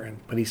important.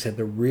 But he said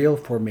the real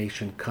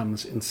formation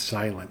comes in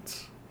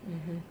silence.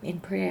 Mm-hmm. In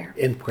prayer.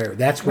 In prayer.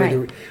 That's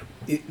where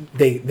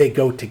they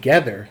go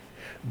together.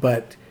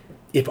 But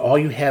if all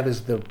you have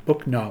is the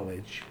book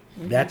knowledge,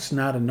 mm-hmm. that's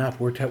not enough.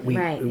 We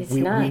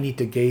need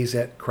to gaze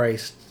at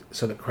Christ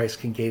so that Christ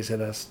can gaze at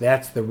us.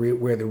 That's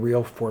where the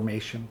real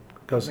formation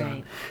goes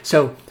on.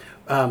 So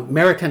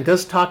Maritain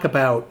does talk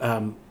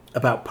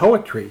about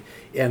poetry,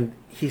 and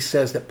he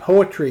says that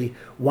poetry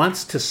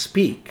wants to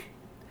speak,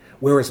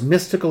 whereas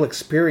mystical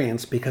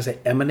experience, because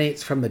it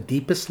emanates from the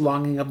deepest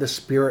longing of the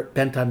spirit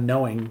bent on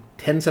knowing,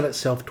 tends of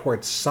itself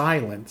towards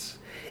silence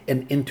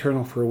and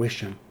internal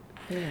fruition.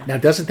 Yeah. Now,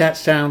 doesn't that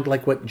sound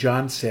like what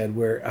John said,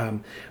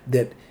 where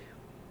that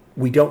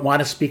we don't want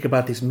to speak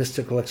about these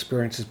mystical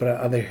experiences, but on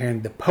the other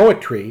hand, the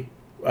poetry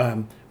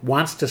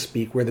wants to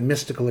speak, where the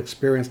mystical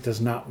experience does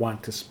not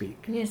want to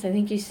speak? Yes, I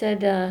think you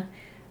said...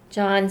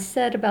 John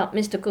said about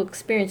mystical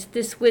experience,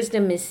 this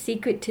wisdom is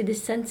secret to the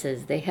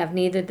senses. They have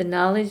neither the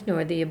knowledge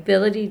nor the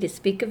ability to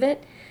speak of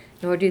it,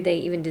 nor do they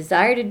even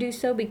desire to do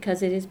so,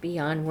 because it is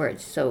beyond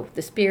words. So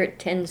the spirit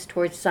tends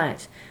towards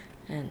silence.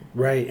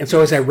 Right. And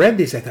so as I read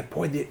these, I thought,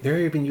 boy, they're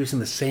even using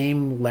the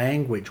same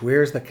language.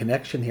 Where's the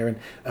connection here?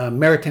 And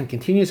Maritain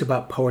continues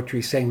about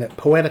poetry, saying that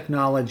poetic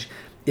knowledge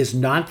is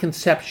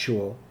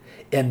non-conceptual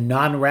and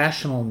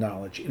non-rational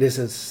knowledge. It is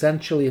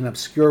essentially an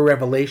obscure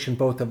revelation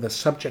both of the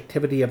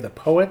subjectivity of the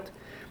poet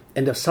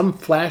and of some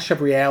flash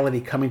of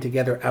reality coming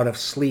together out of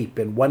sleep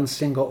in one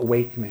single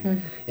awakening.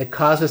 Mm-hmm. It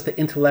causes the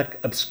intellect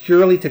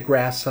obscurely to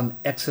grasp some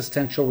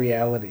existential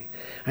reality.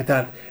 I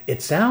thought,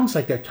 it sounds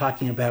like they're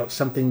talking about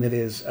something that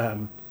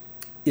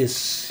is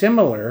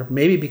similar,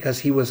 maybe because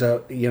he was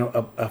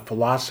a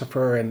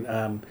philosopher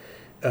and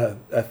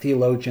a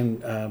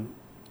theologian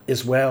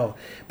as well.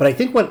 But I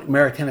think what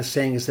Maritain is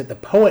saying is that the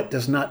poet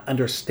does not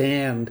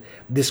understand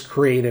this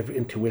creative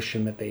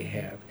intuition that they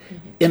have.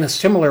 Mm-hmm. In a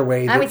similar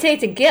way. I would say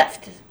it's a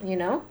gift,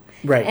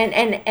 Right.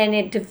 And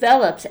it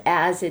develops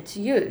as it's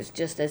used,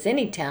 just as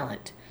any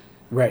talent.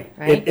 Right.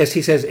 As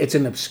he says, it's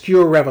an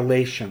obscure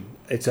revelation.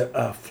 It's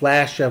a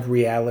flash of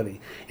reality.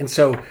 And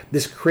so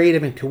this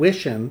creative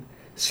intuition,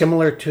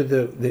 similar to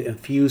the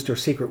infused or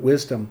secret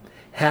wisdom,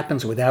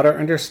 happens without our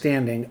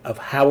understanding of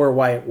how or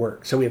why it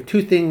works. So we have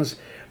two things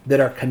that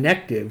are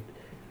connected,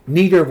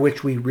 neither of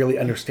which we really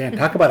understand.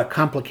 Talk about a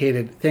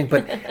complicated thing,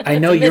 but I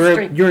know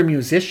you're a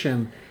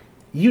musician.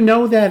 You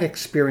know that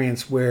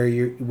experience where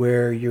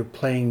you're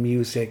playing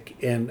music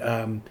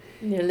and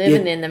you're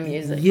living in the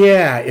music.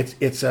 Yeah,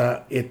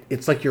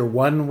 it's like you're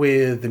one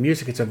with the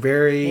music. It's a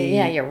very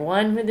you're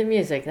one with the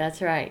music.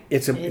 That's right.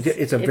 It's a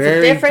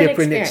very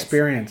different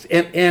experience.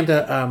 And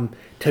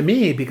to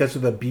me, because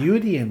of the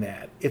beauty in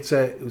that,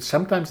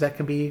 sometimes that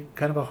can be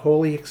kind of a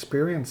holy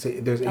experience.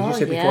 There's, as you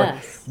said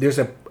before, there's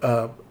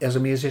as a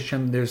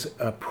musician, there's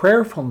a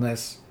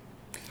prayerfulness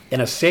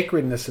and a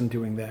sacredness in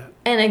doing that.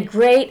 And a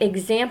great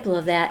example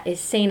of that is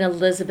Saint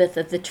Elizabeth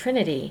of the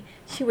Trinity.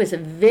 She was a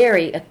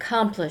very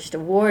accomplished,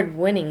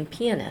 award-winning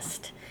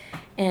pianist,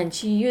 and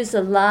she used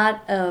a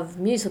lot of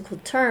musical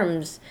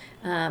terms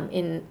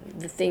in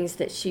the things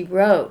that she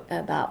wrote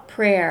about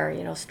prayer,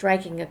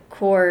 striking a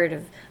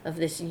chord of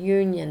this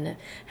union,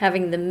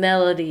 having the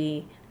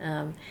melody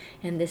and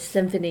this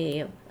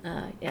symphony.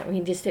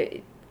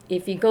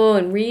 If you go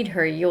and read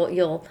her,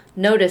 you'll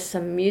notice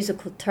some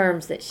musical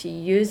terms that she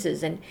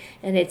uses, and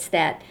it's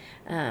that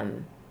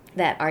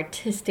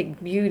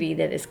artistic beauty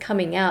that is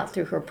coming out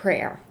through her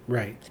prayer.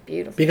 Right. It's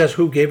beautiful. Because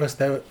who gave us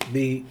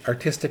the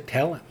artistic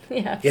talent?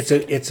 Yes.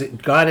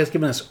 God has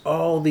given us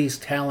all these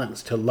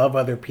talents to love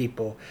other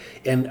people,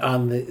 and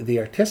on the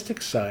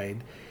artistic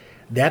side,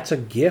 that's a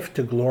gift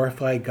to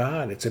glorify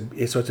God. It's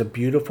a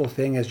beautiful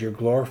thing as you're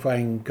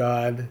glorifying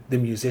God. The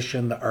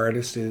musician, the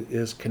artist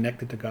is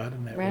connected to God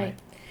in that way. Right.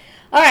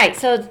 All right,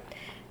 so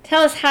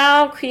tell us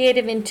how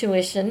creative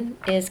intuition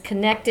is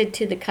connected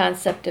to the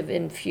concept of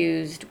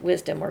infused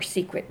wisdom or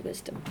secret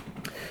wisdom.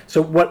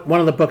 So one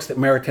of the books that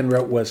Maritain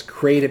wrote was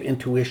Creative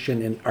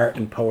Intuition in Art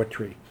and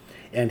Poetry.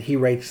 And he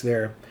writes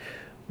there,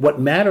 what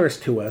matters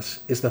to us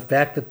is the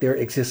fact that there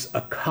exists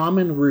a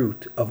common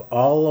root of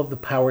all of the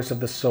powers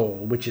of the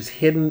soul, which is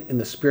hidden in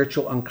the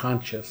spiritual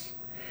unconscious,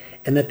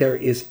 and that there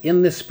is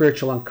in this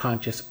spiritual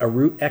unconscious a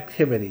root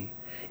activity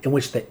in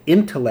which the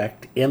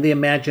intellect and the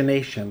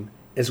imagination,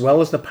 as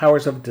well as the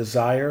powers of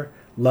desire,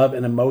 love,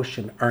 and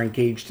emotion, are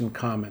engaged in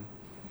common.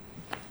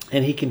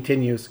 And he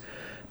continues,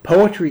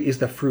 poetry is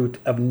the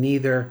fruit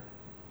neither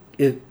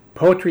of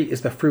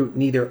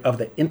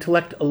the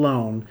intellect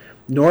alone,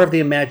 nor of the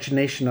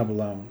imagination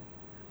alone.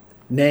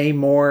 Nay,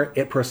 more,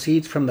 it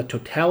proceeds from the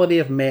totality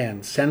of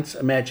man, sense,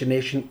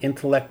 imagination,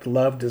 intellect,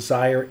 love,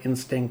 desire,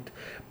 instinct,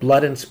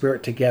 blood, and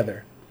spirit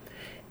together.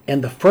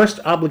 And the first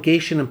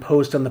obligation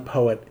imposed on the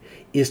poet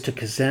is to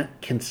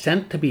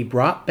consent to be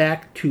brought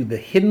back to the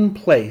hidden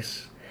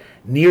place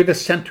near the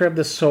center of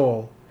the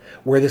soul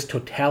where this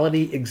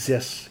totality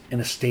exists in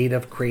a state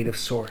of creative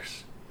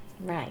source.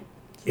 Right.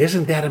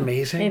 Isn't that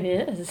amazing?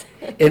 It is.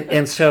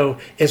 and so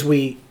as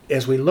we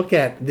look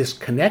at this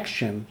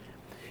connection,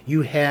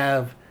 you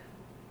have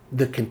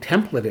the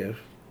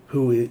contemplative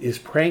who is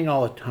praying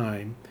all the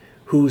time,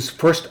 whose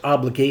first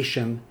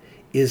obligation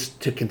is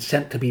to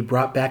consent to be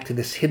brought back to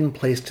this hidden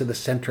place to the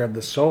center of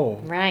the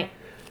soul. Right.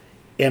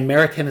 And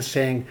Maritain is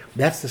saying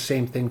that's the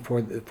same thing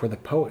for the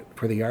poet,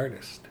 for the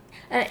artist.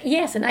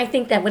 Yes, and I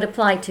think that would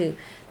apply to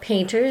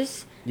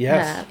painters.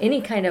 Yes.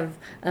 Any kind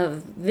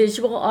of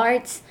visual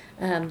arts,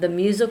 the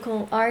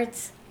musical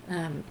arts.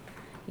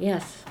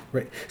 Yes.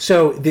 Right.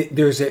 So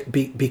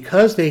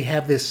because they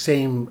have this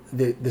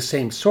the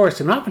same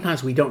source, and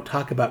oftentimes we don't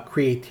talk about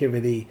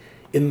creativity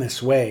in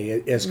this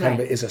way as kind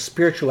of as a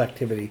spiritual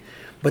activity,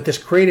 but this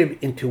creative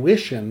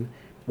intuition,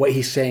 what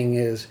he's saying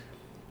is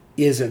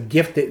a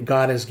gift that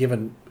God has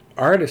given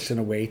artists in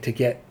a way to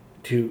get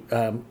to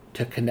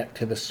connect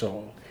to the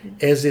soul,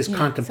 as is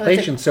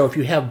contemplation. So if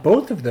you have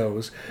both of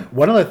those,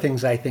 one of the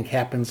things I think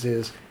happens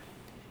is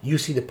you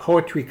see the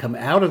poetry come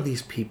out of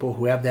these people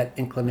who have that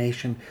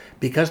inclination,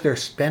 because they're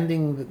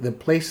spending the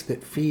place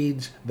that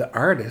feeds the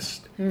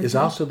artist is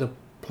also the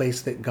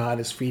place that God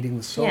is feeding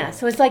the soul. Yeah,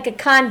 so it's like a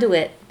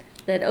conduit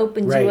that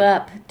opens Right. you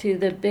up to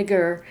the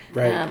bigger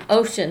Right.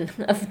 ocean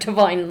of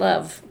divine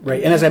love.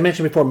 Right. And as I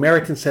mentioned before,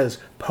 Meriton says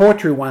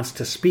poetry wants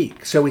to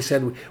speak. So we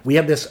said we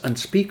have this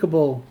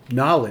unspeakable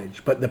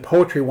knowledge, but the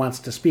poetry wants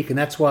to speak. And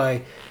that's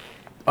why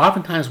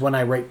oftentimes when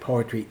I write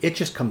poetry, it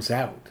just comes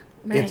out.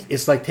 Right.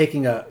 It's like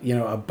taking a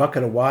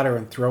bucket of water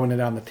and throwing it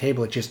on the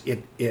table.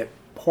 It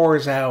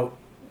pours out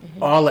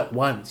all at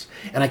once.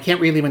 And I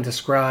can't really even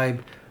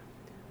describe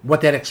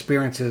what that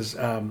experience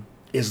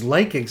is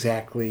like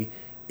exactly,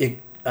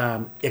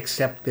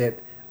 except that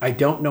I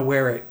don't know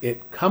where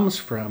it comes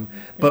from.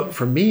 But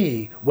for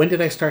me, when did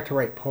I start to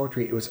write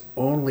poetry? It was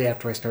only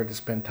after I started to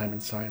spend time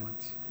in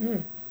silence.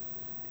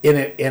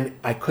 And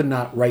I could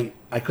not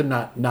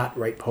not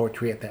write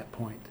poetry at that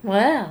point.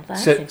 Wow,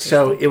 that's So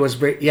interesting. it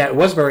was it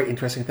was very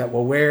interesting. I thought,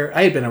 well, where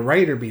I had been a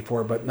writer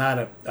before, but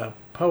not a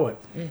poet.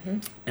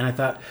 And I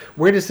thought,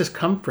 where does this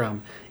come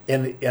from?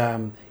 And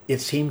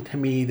it seemed to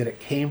me that it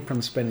came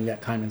from spending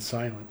that time in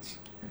silence.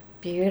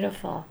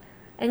 Beautiful.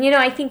 And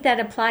I think that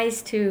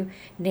applies to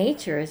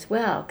nature as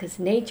well, because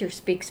nature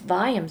speaks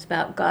volumes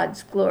about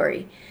God's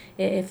glory.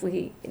 If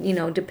we,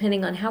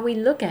 depending on how we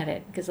look at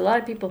it, because a lot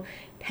of people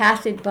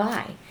pass it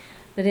by.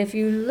 But if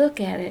you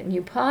look at it and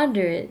you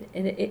ponder it,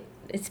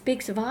 it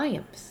speaks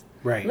volumes.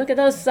 Right. Look at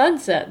those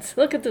sunsets.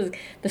 Look at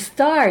the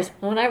stars.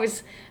 When I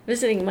was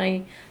visiting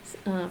my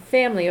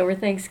family over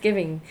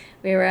Thanksgiving,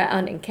 we were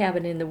out in a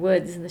cabin in the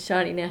woods in the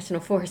Shawnee National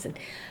Forest, and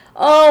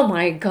oh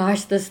my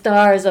gosh, the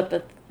stars up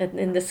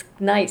in this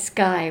night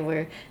sky,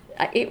 where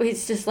it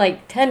was just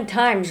like 10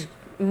 times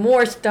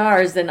more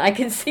stars than I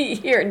can see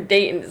here in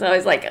Dayton. So I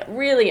was like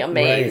really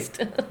amazed.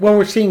 Right. Well,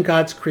 we're seeing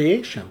God's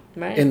creation.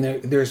 Right. And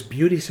there's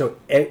beauty, so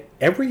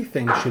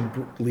everything should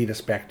lead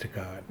us back to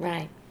God.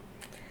 Right.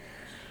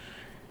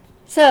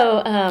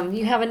 So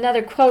you have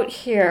another quote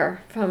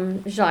here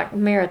from Jacques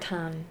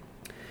Maritain.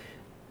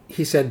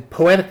 He said,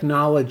 "Poetic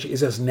knowledge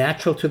is as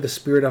natural to the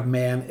spirit of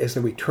man as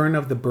the return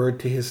of the bird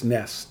to his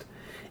nest,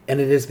 and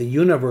it is the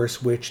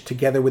universe which,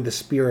 together with the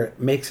spirit,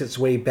 makes its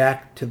way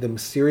back to the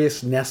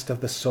mysterious nest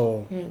of the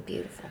soul.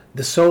 Beautiful.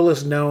 The soul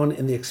is known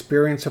in the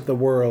experience of the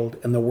world,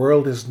 and the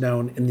world is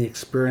known in the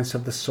experience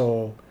of the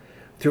soul,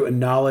 through a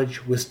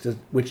knowledge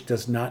which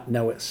does not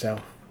know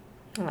itself."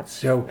 Oh, that's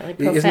So really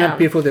profound. isn't that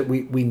beautiful that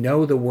we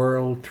know the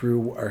world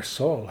through our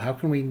soul? How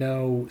can we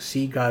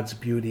see God's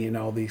beauty in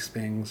all these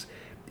things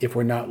if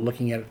we're not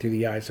looking at it through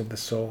the eyes of the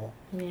soul?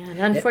 Yeah, and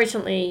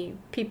unfortunately,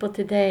 people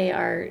today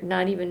are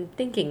not even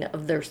thinking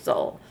of their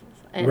soul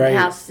and Right.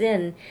 how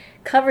sin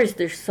covers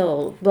their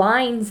soul,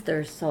 blinds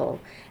their soul,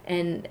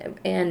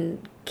 and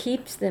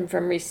keeps them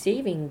from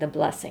receiving the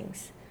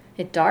blessings.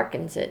 It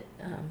darkens it.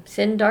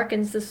 Sin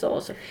darkens the soul.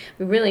 So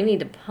we really need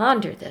to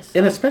ponder this.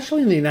 And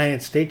especially in the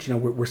United States,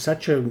 we're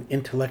such an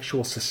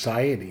intellectual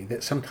society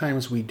that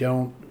sometimes we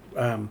don't,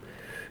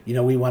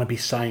 we want to be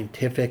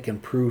scientific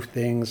and prove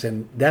things,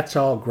 and that's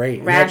all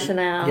great.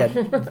 Rationale.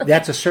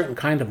 That's a certain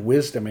kind of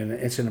wisdom, and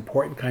it's an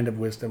important kind of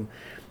wisdom.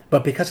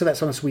 But because of that,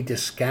 sometimes we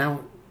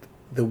discount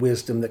the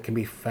wisdom that can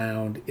be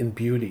found in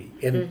beauty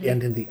and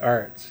in the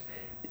arts.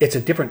 It's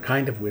a different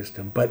kind of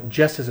wisdom, but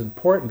just as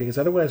important, because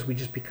otherwise we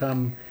just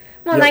become...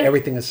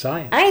 everything is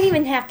science. I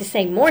even have to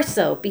say more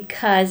so,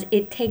 because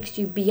it takes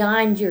you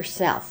beyond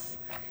yourself.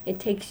 It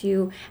takes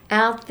you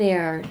out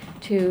there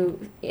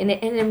and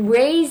it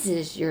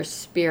raises your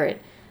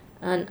spirit,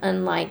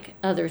 unlike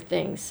other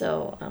things.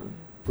 So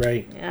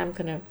Right. I'm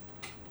going to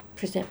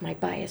present my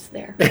bias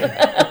there.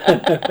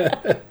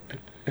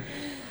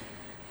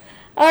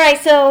 All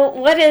right, so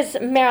what does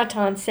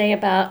Maritain say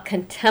about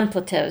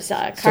contemplatives?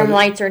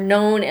 Carmelites are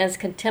known as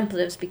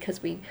contemplatives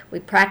because we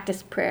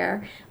practice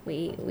prayer.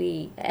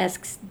 We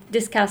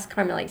discuss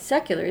Carmelite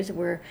seculars,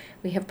 where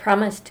we have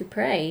promised to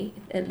pray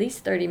at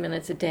least 30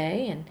 minutes a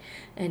day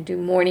and do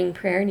morning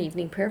prayer and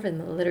evening prayer from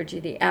the Liturgy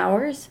of the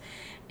Hours,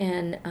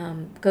 and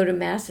go to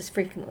Mass as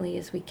frequently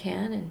as we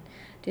can, and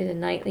do the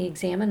nightly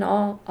exam, and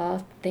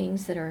all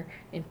things that are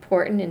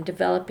important in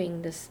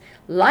developing this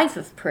life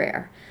of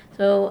prayer.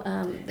 So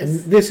and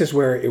this is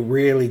where it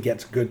really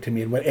gets good to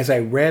me. And as I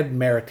read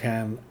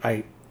Maritain,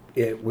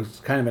 it was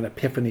kind of an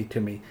epiphany to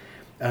me,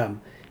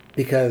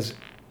 because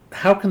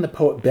how can the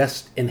poet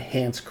best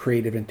enhance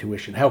creative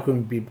intuition? How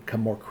can we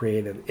become more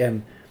creative?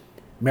 And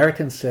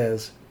Maritain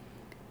says,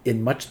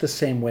 in much the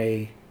same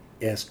way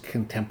as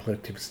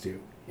contemplatives do.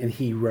 And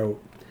he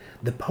wrote,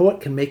 "The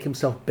poet can make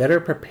himself better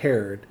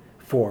prepared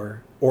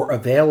for or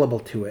available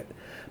to it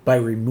by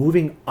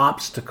removing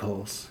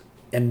obstacles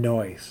and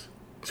noise."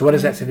 So what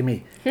does that say to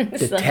me?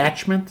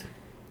 Detachment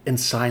and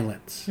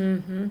silence.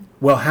 Mm-hmm.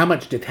 Well, how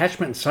much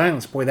detachment and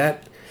silence? Boy,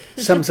 that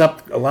sums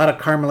up a lot of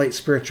Carmelite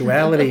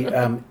spirituality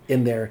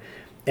in there.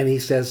 And he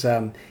says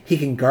he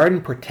can guard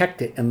and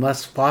protect it and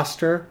thus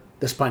foster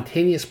the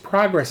spontaneous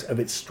progress of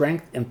its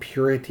strength and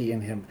purity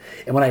in him.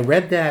 And when I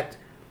read that,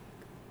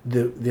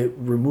 the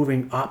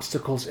removing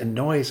obstacles and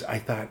noise, I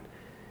thought,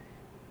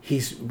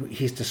 he's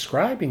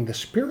describing the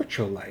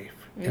spiritual life.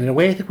 Mm-hmm. And in a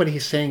way, I think what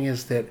he's saying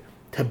is that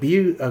to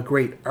be a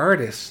great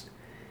artist,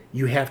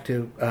 you have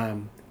to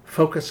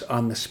focus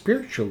on the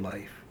spiritual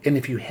life. And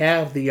if you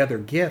have the other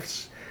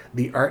gifts,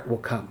 the art will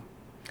come.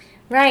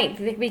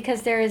 Right,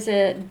 because there is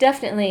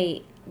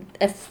definitely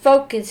a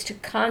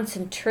focused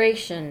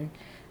concentration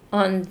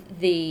on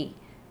the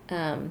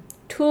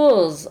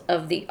tools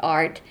of the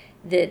art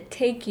that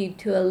take you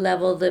to a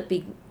level that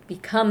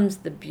becomes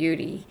the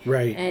beauty.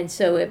 Right. And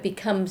so it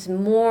becomes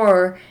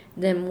more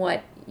than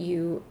what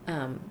you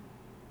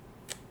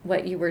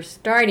were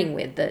starting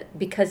with,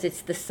 because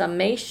it's the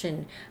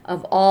summation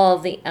of all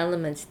the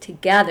elements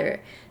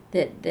together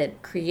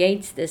that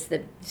creates this,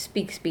 that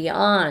speaks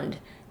beyond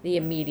the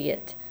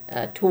immediate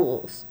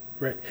tools.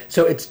 Right.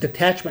 So it's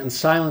detachment and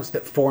silence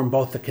that form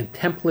both the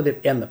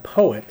contemplative and the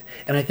poet.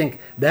 And I think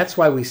that's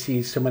why we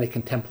see so many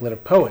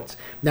contemplative poets.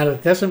 Now,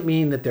 that doesn't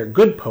mean that they're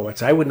good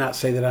poets. I would not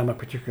say that I'm a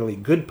particularly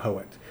good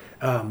poet.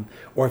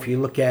 Or if you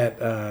look at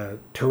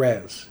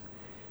Therese,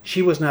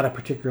 she was not a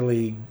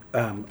particularly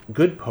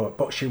good poet,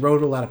 but she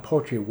wrote a lot of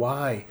poetry.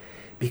 Why?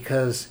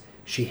 Because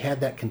she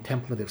had that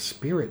contemplative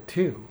spirit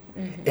too.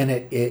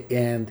 Mm-hmm.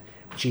 And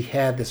she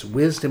had this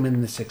wisdom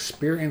and this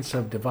experience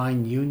of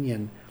divine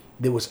union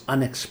that was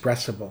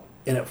unexpressible,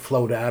 and it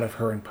flowed out of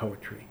her in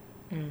poetry.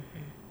 Mm-hmm.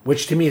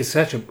 Which to me is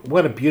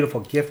what a beautiful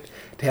gift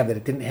to have, that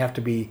it didn't have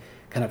to be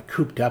kind of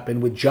cooped up.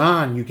 And with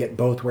John, you get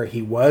both, where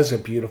he was a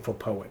beautiful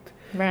poet.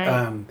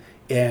 Right.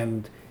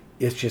 And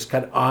it's just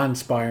kind of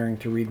awe-inspiring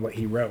to read what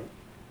he wrote.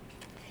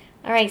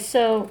 All right,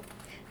 so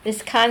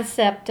this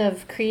concept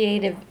of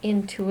creative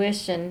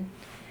intuition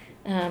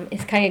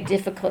is kind of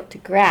difficult to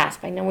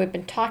grasp. I know we've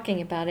been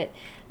talking about it.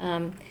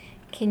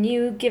 Can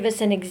you give us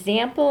an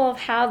example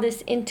of how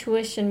this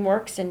intuition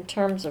works in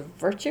terms of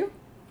virtue?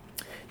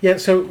 Yeah,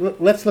 so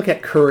let's look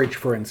at courage,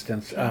 for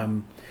instance.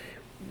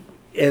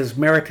 As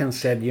Meriton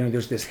said,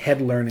 there's this head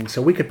learning.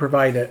 So we could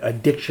provide a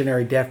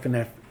dictionary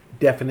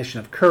definition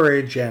of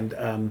courage,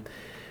 and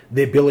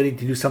the ability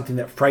to do something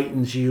that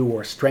frightens you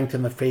or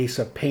strengthen the face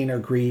of pain or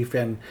grief,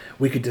 and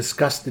we could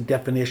discuss the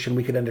definition,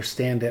 we could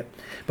understand it.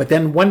 But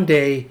then one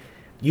day,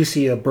 you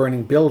see a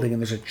burning building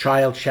and there's a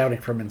child shouting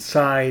from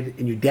inside,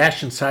 and you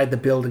dash inside the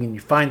building and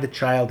you find the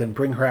child and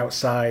bring her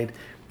outside.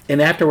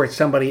 And afterwards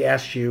somebody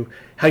asks you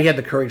how you had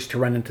the courage to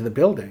run into the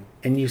building.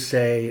 And you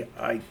say,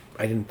 I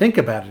didn't think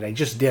about it, I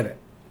just did it.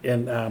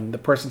 And the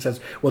person says,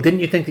 well,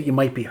 didn't you think that you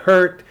might be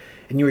hurt?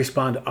 And you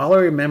respond, all I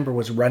remember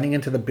was running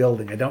into the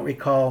building. I don't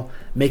recall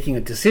making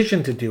a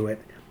decision to do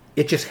it.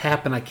 It just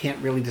happened. I can't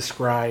really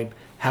describe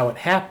how it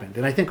happened.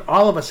 And I think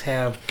all of us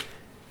have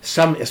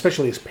some,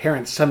 especially as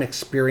parents, some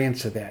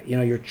experience of that.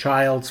 Your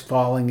child's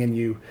falling and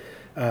you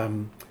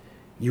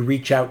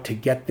reach out to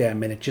get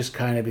them, and it just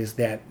kind of is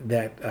that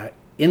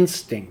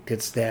instinct.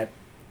 It's that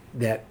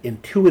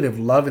intuitive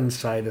love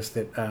inside us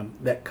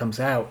that comes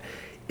out.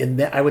 And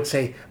that, I would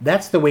say,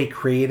 that's the way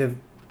creative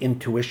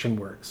intuition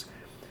works.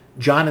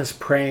 John is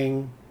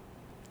praying,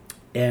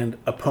 and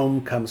a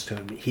poem comes to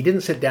him. He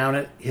didn't sit down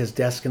at his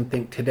desk and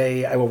think,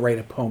 today I will write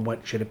a poem.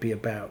 What should it be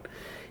about?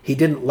 He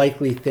didn't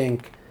likely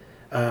think,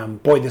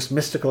 boy, this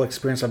mystical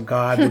experience of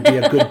God would be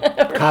a good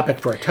topic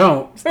for a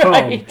poem.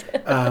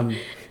 Right.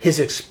 His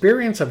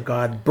experience of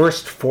God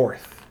burst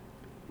forth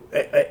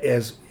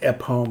as a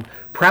poem,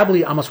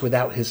 probably almost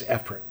without his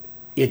effort.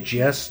 It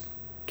just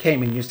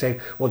came, and you say,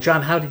 well,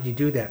 John, how did you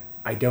do that?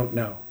 I don't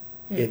know.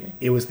 Mm-hmm.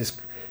 It was this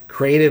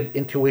creative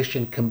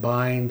intuition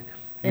combined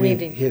with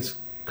his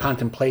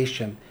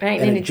contemplation, right,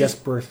 and it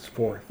just bursts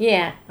forth.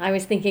 Yeah, I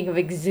was thinking of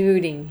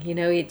exuding.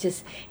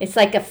 It's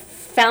like a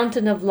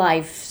fountain of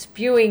life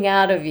spewing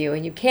out of you,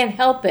 and you can't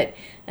help it.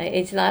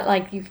 It's not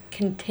like you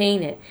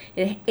contain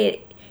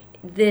it.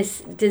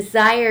 This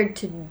desire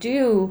to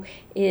do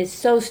is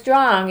so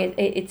strong,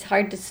 it's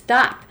hard to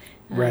stop.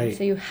 Right.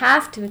 So you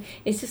have to.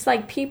 It's just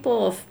like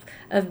people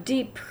of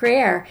deep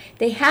prayer.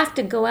 They have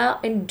to go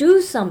out and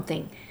do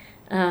something.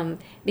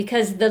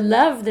 Because the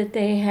love that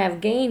they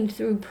have gained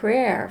through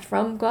prayer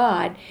from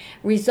God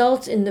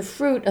results in the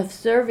fruit of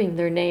serving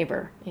their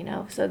neighbor.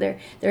 So they're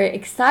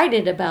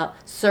excited about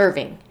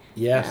serving.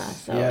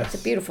 Yes. It's a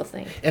beautiful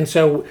thing. And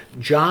so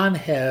John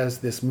has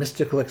this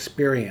mystical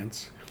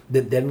experience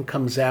that then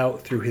comes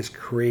out through his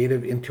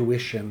creative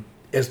intuition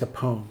as the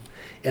poem.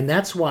 And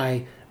that's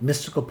why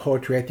mystical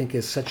poetry, I think,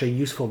 is such a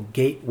useful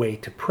gateway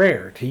to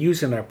prayer, to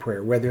use in our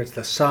prayer, whether it's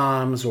the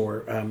Psalms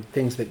or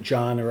things that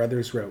John or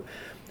others wrote.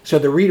 So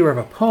the reader of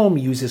a poem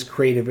uses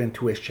creative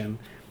intuition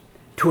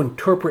to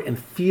interpret and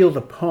feel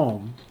the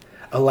poem,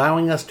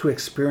 allowing us to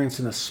experience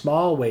in a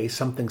small way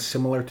something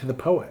similar to the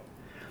poet.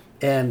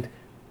 And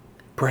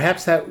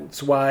perhaps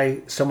that's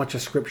why so much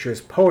of Scripture is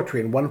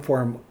poetry in one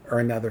form or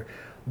another.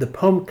 The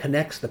poem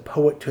connects the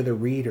poet to the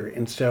reader.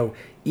 And so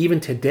even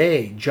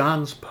today,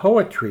 John's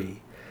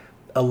poetry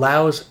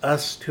allows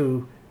us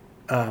to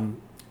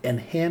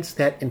enhance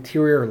that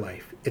interior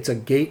life. It's a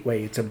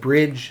gateway. It's a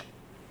bridge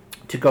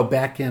to go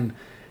back in.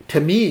 To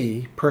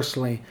me,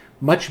 personally,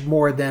 much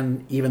more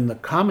than even the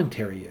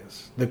commentary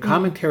is. The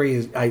commentary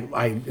is,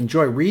 I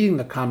enjoy reading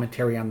the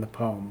commentary on the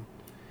poem,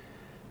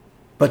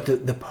 but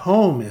the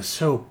poem is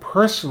so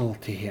personal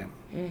to him.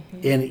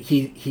 Mm-hmm. And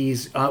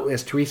he's,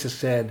 as Teresa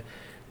said,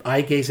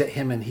 I gaze at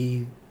him and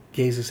he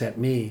gazes at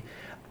me.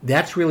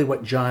 that's really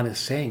what John is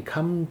saying.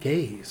 Come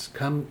gaze,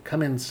 come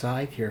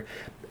inside here.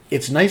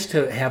 It's nice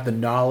to have the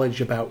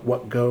knowledge about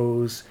what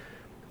goes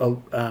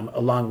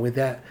along with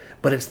that,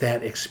 but it's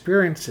that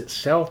experience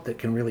itself that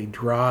can really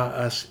draw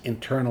us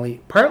internally,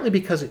 partly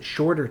because it's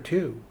shorter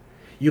too.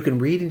 You can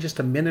read in just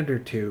a minute or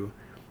two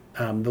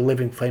The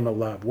Living Flame of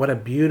Love. What a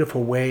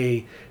beautiful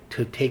way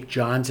to take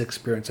John's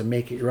experience and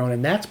make it your own.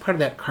 And that's part of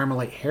that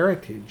Carmelite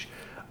heritage.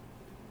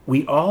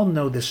 We all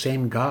know the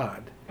same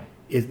God.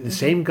 The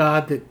same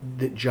God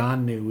that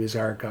John knew is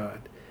our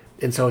God.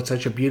 And so it's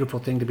such a beautiful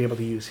thing to be able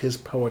to use his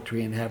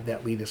poetry and have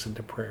that lead us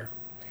into prayer.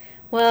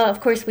 Well, of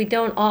course, we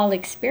don't all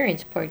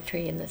experience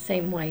poetry in the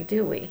same way,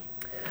 do we?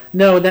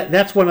 No,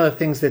 that's one of the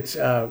things that's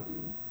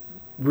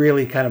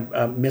really kind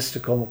of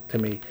mystical to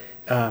me.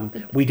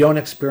 We don't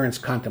experience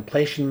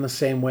contemplation in the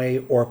same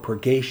way, or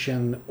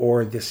purgation,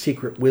 or the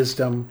secret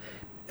wisdom.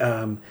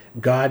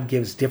 God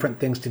gives different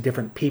things to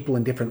different people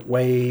in different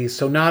ways.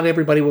 So not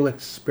everybody will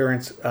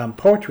experience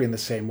poetry in the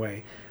same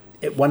way.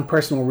 One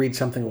person will read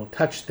something that will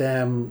touch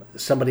them,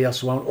 somebody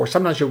else won't. Or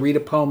sometimes you'll read a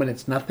poem and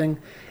it's nothing,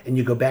 and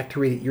you go back to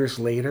read it years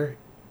later,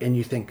 and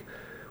you think,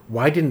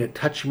 why didn't it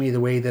touch me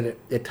the way that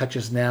it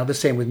touches now? The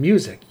same with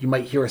music. You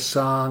might hear a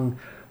song,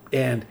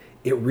 and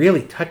it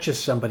really touches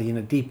somebody in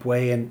a deep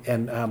way,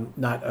 and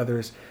not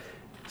others.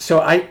 So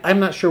I'm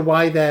not sure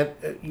why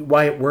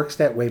it works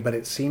that way, but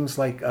it seems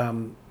like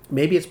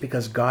maybe it's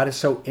because God is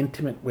so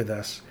intimate with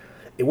us.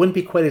 It wouldn't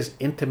be quite as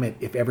intimate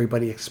if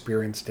everybody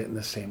experienced it in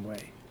the same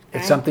way.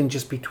 It's something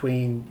just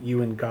between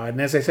you and God.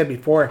 And as I said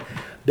before,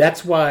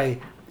 that's why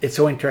it's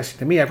so interesting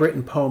to me. I've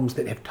written poems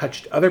that have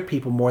touched other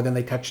people more than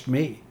they touched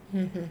me.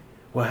 Mm-hmm.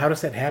 Well, how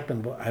does that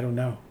happen? Well, I don't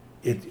know.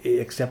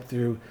 Except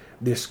through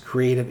this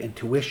creative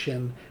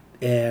intuition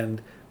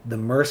and the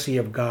mercy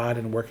of God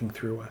in working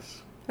through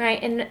us.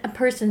 Right, and a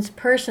person's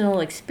personal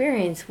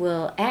experience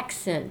will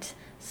accent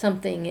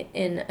something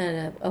in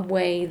a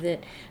way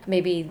that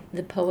maybe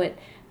the poet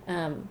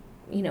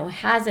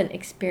hasn't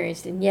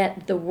experienced, and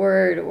yet the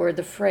word or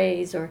the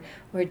phrase or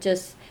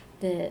just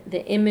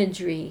the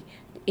imagery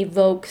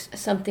evokes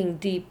something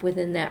deep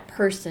within that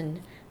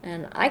person.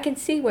 And I can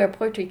see where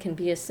poetry can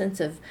be a sense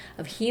of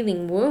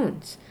healing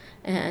wounds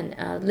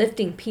and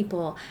lifting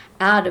people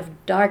out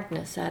of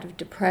darkness, out of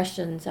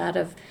depressions, out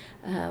of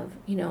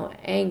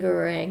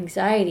anger or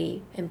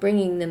anxiety, and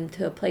bringing them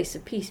to a place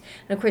of peace.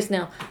 And of course,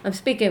 now I'm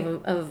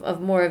speaking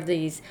of more of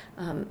these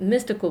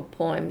mystical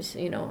poems.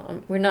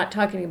 We're not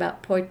talking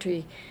about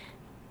poetry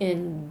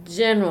in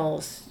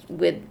general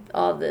with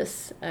all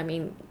this. I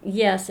mean,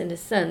 yes, in a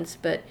sense,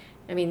 but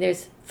I mean,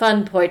 there's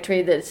fun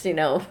poetry that's,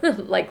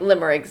 like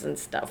limericks and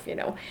stuff,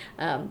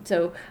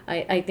 So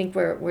I think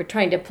we're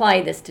trying to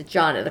apply this to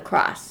John of the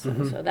Cross.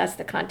 Mm-hmm. So that's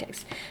the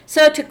context.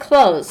 So to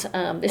close,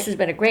 this has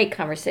been a great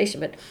conversation,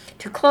 but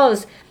to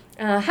close,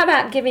 how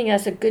about giving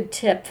us a good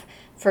tip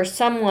for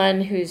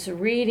someone who's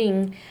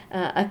reading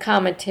a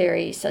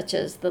commentary such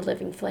as The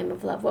Living Flame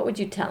of Love? What would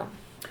you tell them?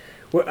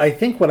 Well, I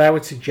think what I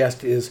would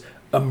suggest is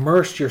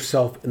immerse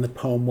yourself in the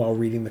poem while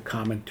reading the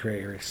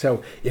commentary.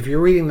 So if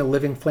you're reading The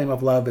Living Flame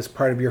of Love as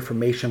part of your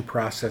formation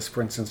process,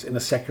 for instance, in a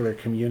secular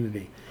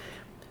community,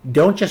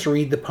 don't just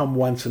read the poem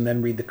once and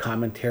then read the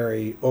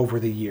commentary over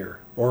the year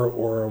or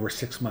over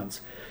 6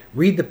 months.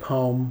 Read the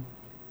poem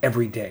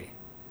every day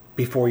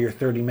before your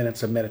 30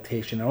 minutes of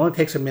meditation. It only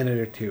takes a minute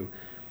or two.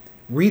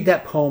 Read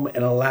that poem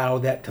and allow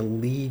that to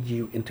lead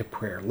you into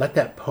prayer. Let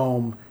that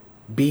poem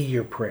be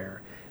your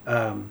prayer.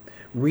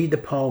 Read the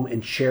poem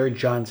and share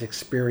John's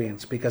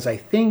experience, because I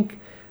think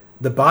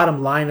the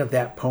bottom line of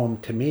that poem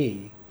to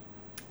me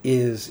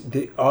is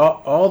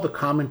all the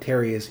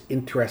commentary is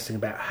interesting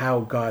about how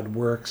God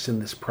works in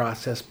this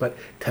process, but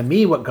to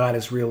me what John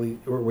is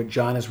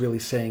really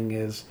saying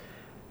is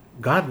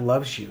God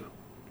loves you,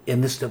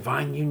 and this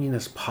divine union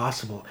is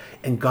possible,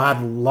 and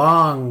God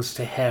longs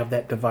to have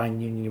that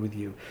divine union with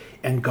you,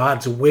 and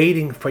God's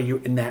waiting for you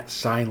in that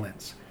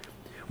silence.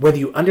 Whether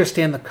you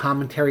understand the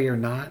commentary or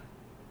not,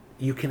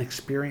 you can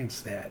experience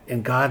that.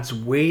 And God's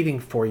waiting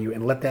for you,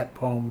 and let that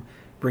poem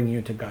bring you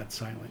into God's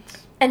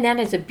silence. And that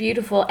is a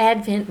beautiful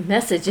Advent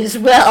message as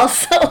well.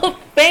 So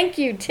thank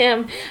you,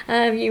 Tim.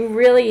 You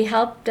really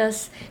helped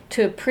us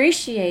to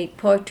appreciate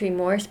poetry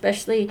more,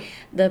 especially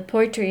the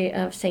poetry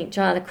of St.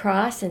 John of the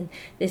Cross and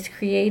this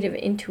creative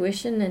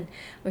intuition. And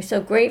we're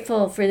so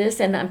grateful for this.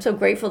 And I'm so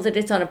grateful that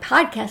it's on a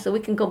podcast so we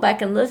can go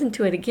back and listen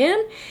to it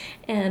again.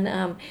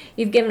 And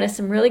you've given us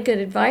some really good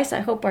advice.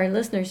 I hope our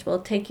listeners will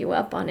take you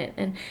up on it.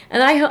 And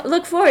I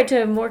look forward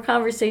to more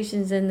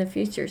conversations in the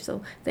future.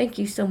 So thank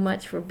you so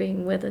much for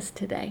being with us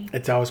today.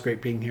 It's always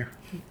great being here.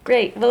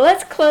 Great. Well,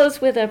 let's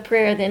close with a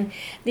prayer then.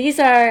 This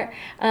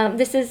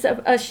is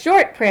a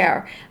short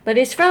prayer, but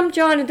it's from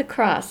John of the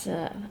Cross.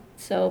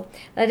 So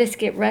let us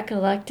get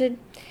recollected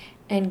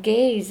and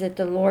gaze at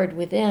the Lord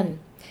within.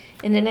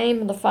 In the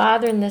name of the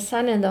Father, and the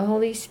Son, and the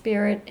Holy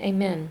Spirit.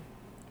 Amen.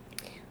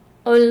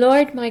 O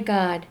Lord my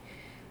God,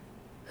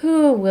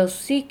 who will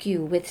seek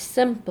you with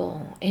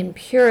simple and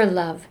pure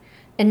love,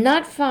 and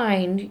not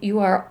find you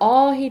are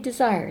all he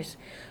desires?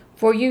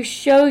 For you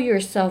show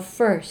yourself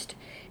first,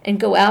 and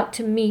go out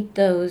to meet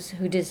those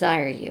who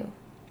desire you.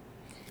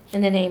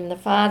 In the name of the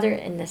Father,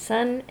 and the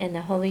Son, and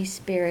the Holy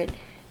Spirit.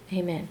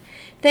 Amen.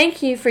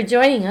 Thank you for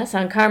joining us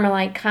on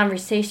Carmelite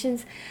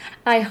Conversations.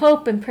 I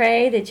hope and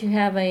pray that you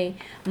have a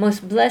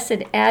most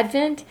blessed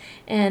Advent,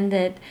 and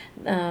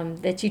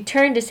that you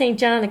turn to St.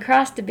 John of the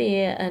Cross to be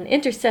an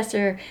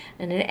intercessor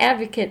and an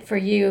advocate for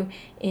you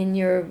in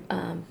your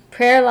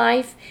prayer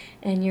life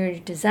and your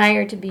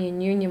desire to be in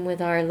union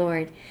with our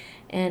Lord.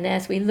 And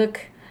as we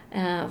look,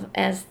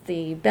 as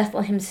the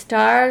Bethlehem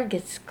star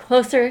gets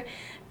closer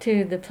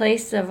to the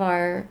place of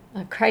our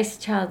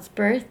Christ child's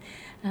birth,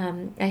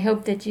 I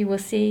hope that you will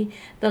see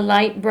the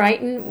light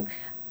brighten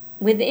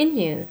within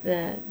you,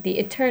 the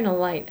eternal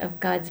light of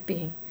God's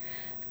being.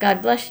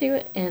 God bless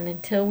you, and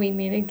until we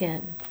meet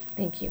again,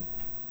 thank you.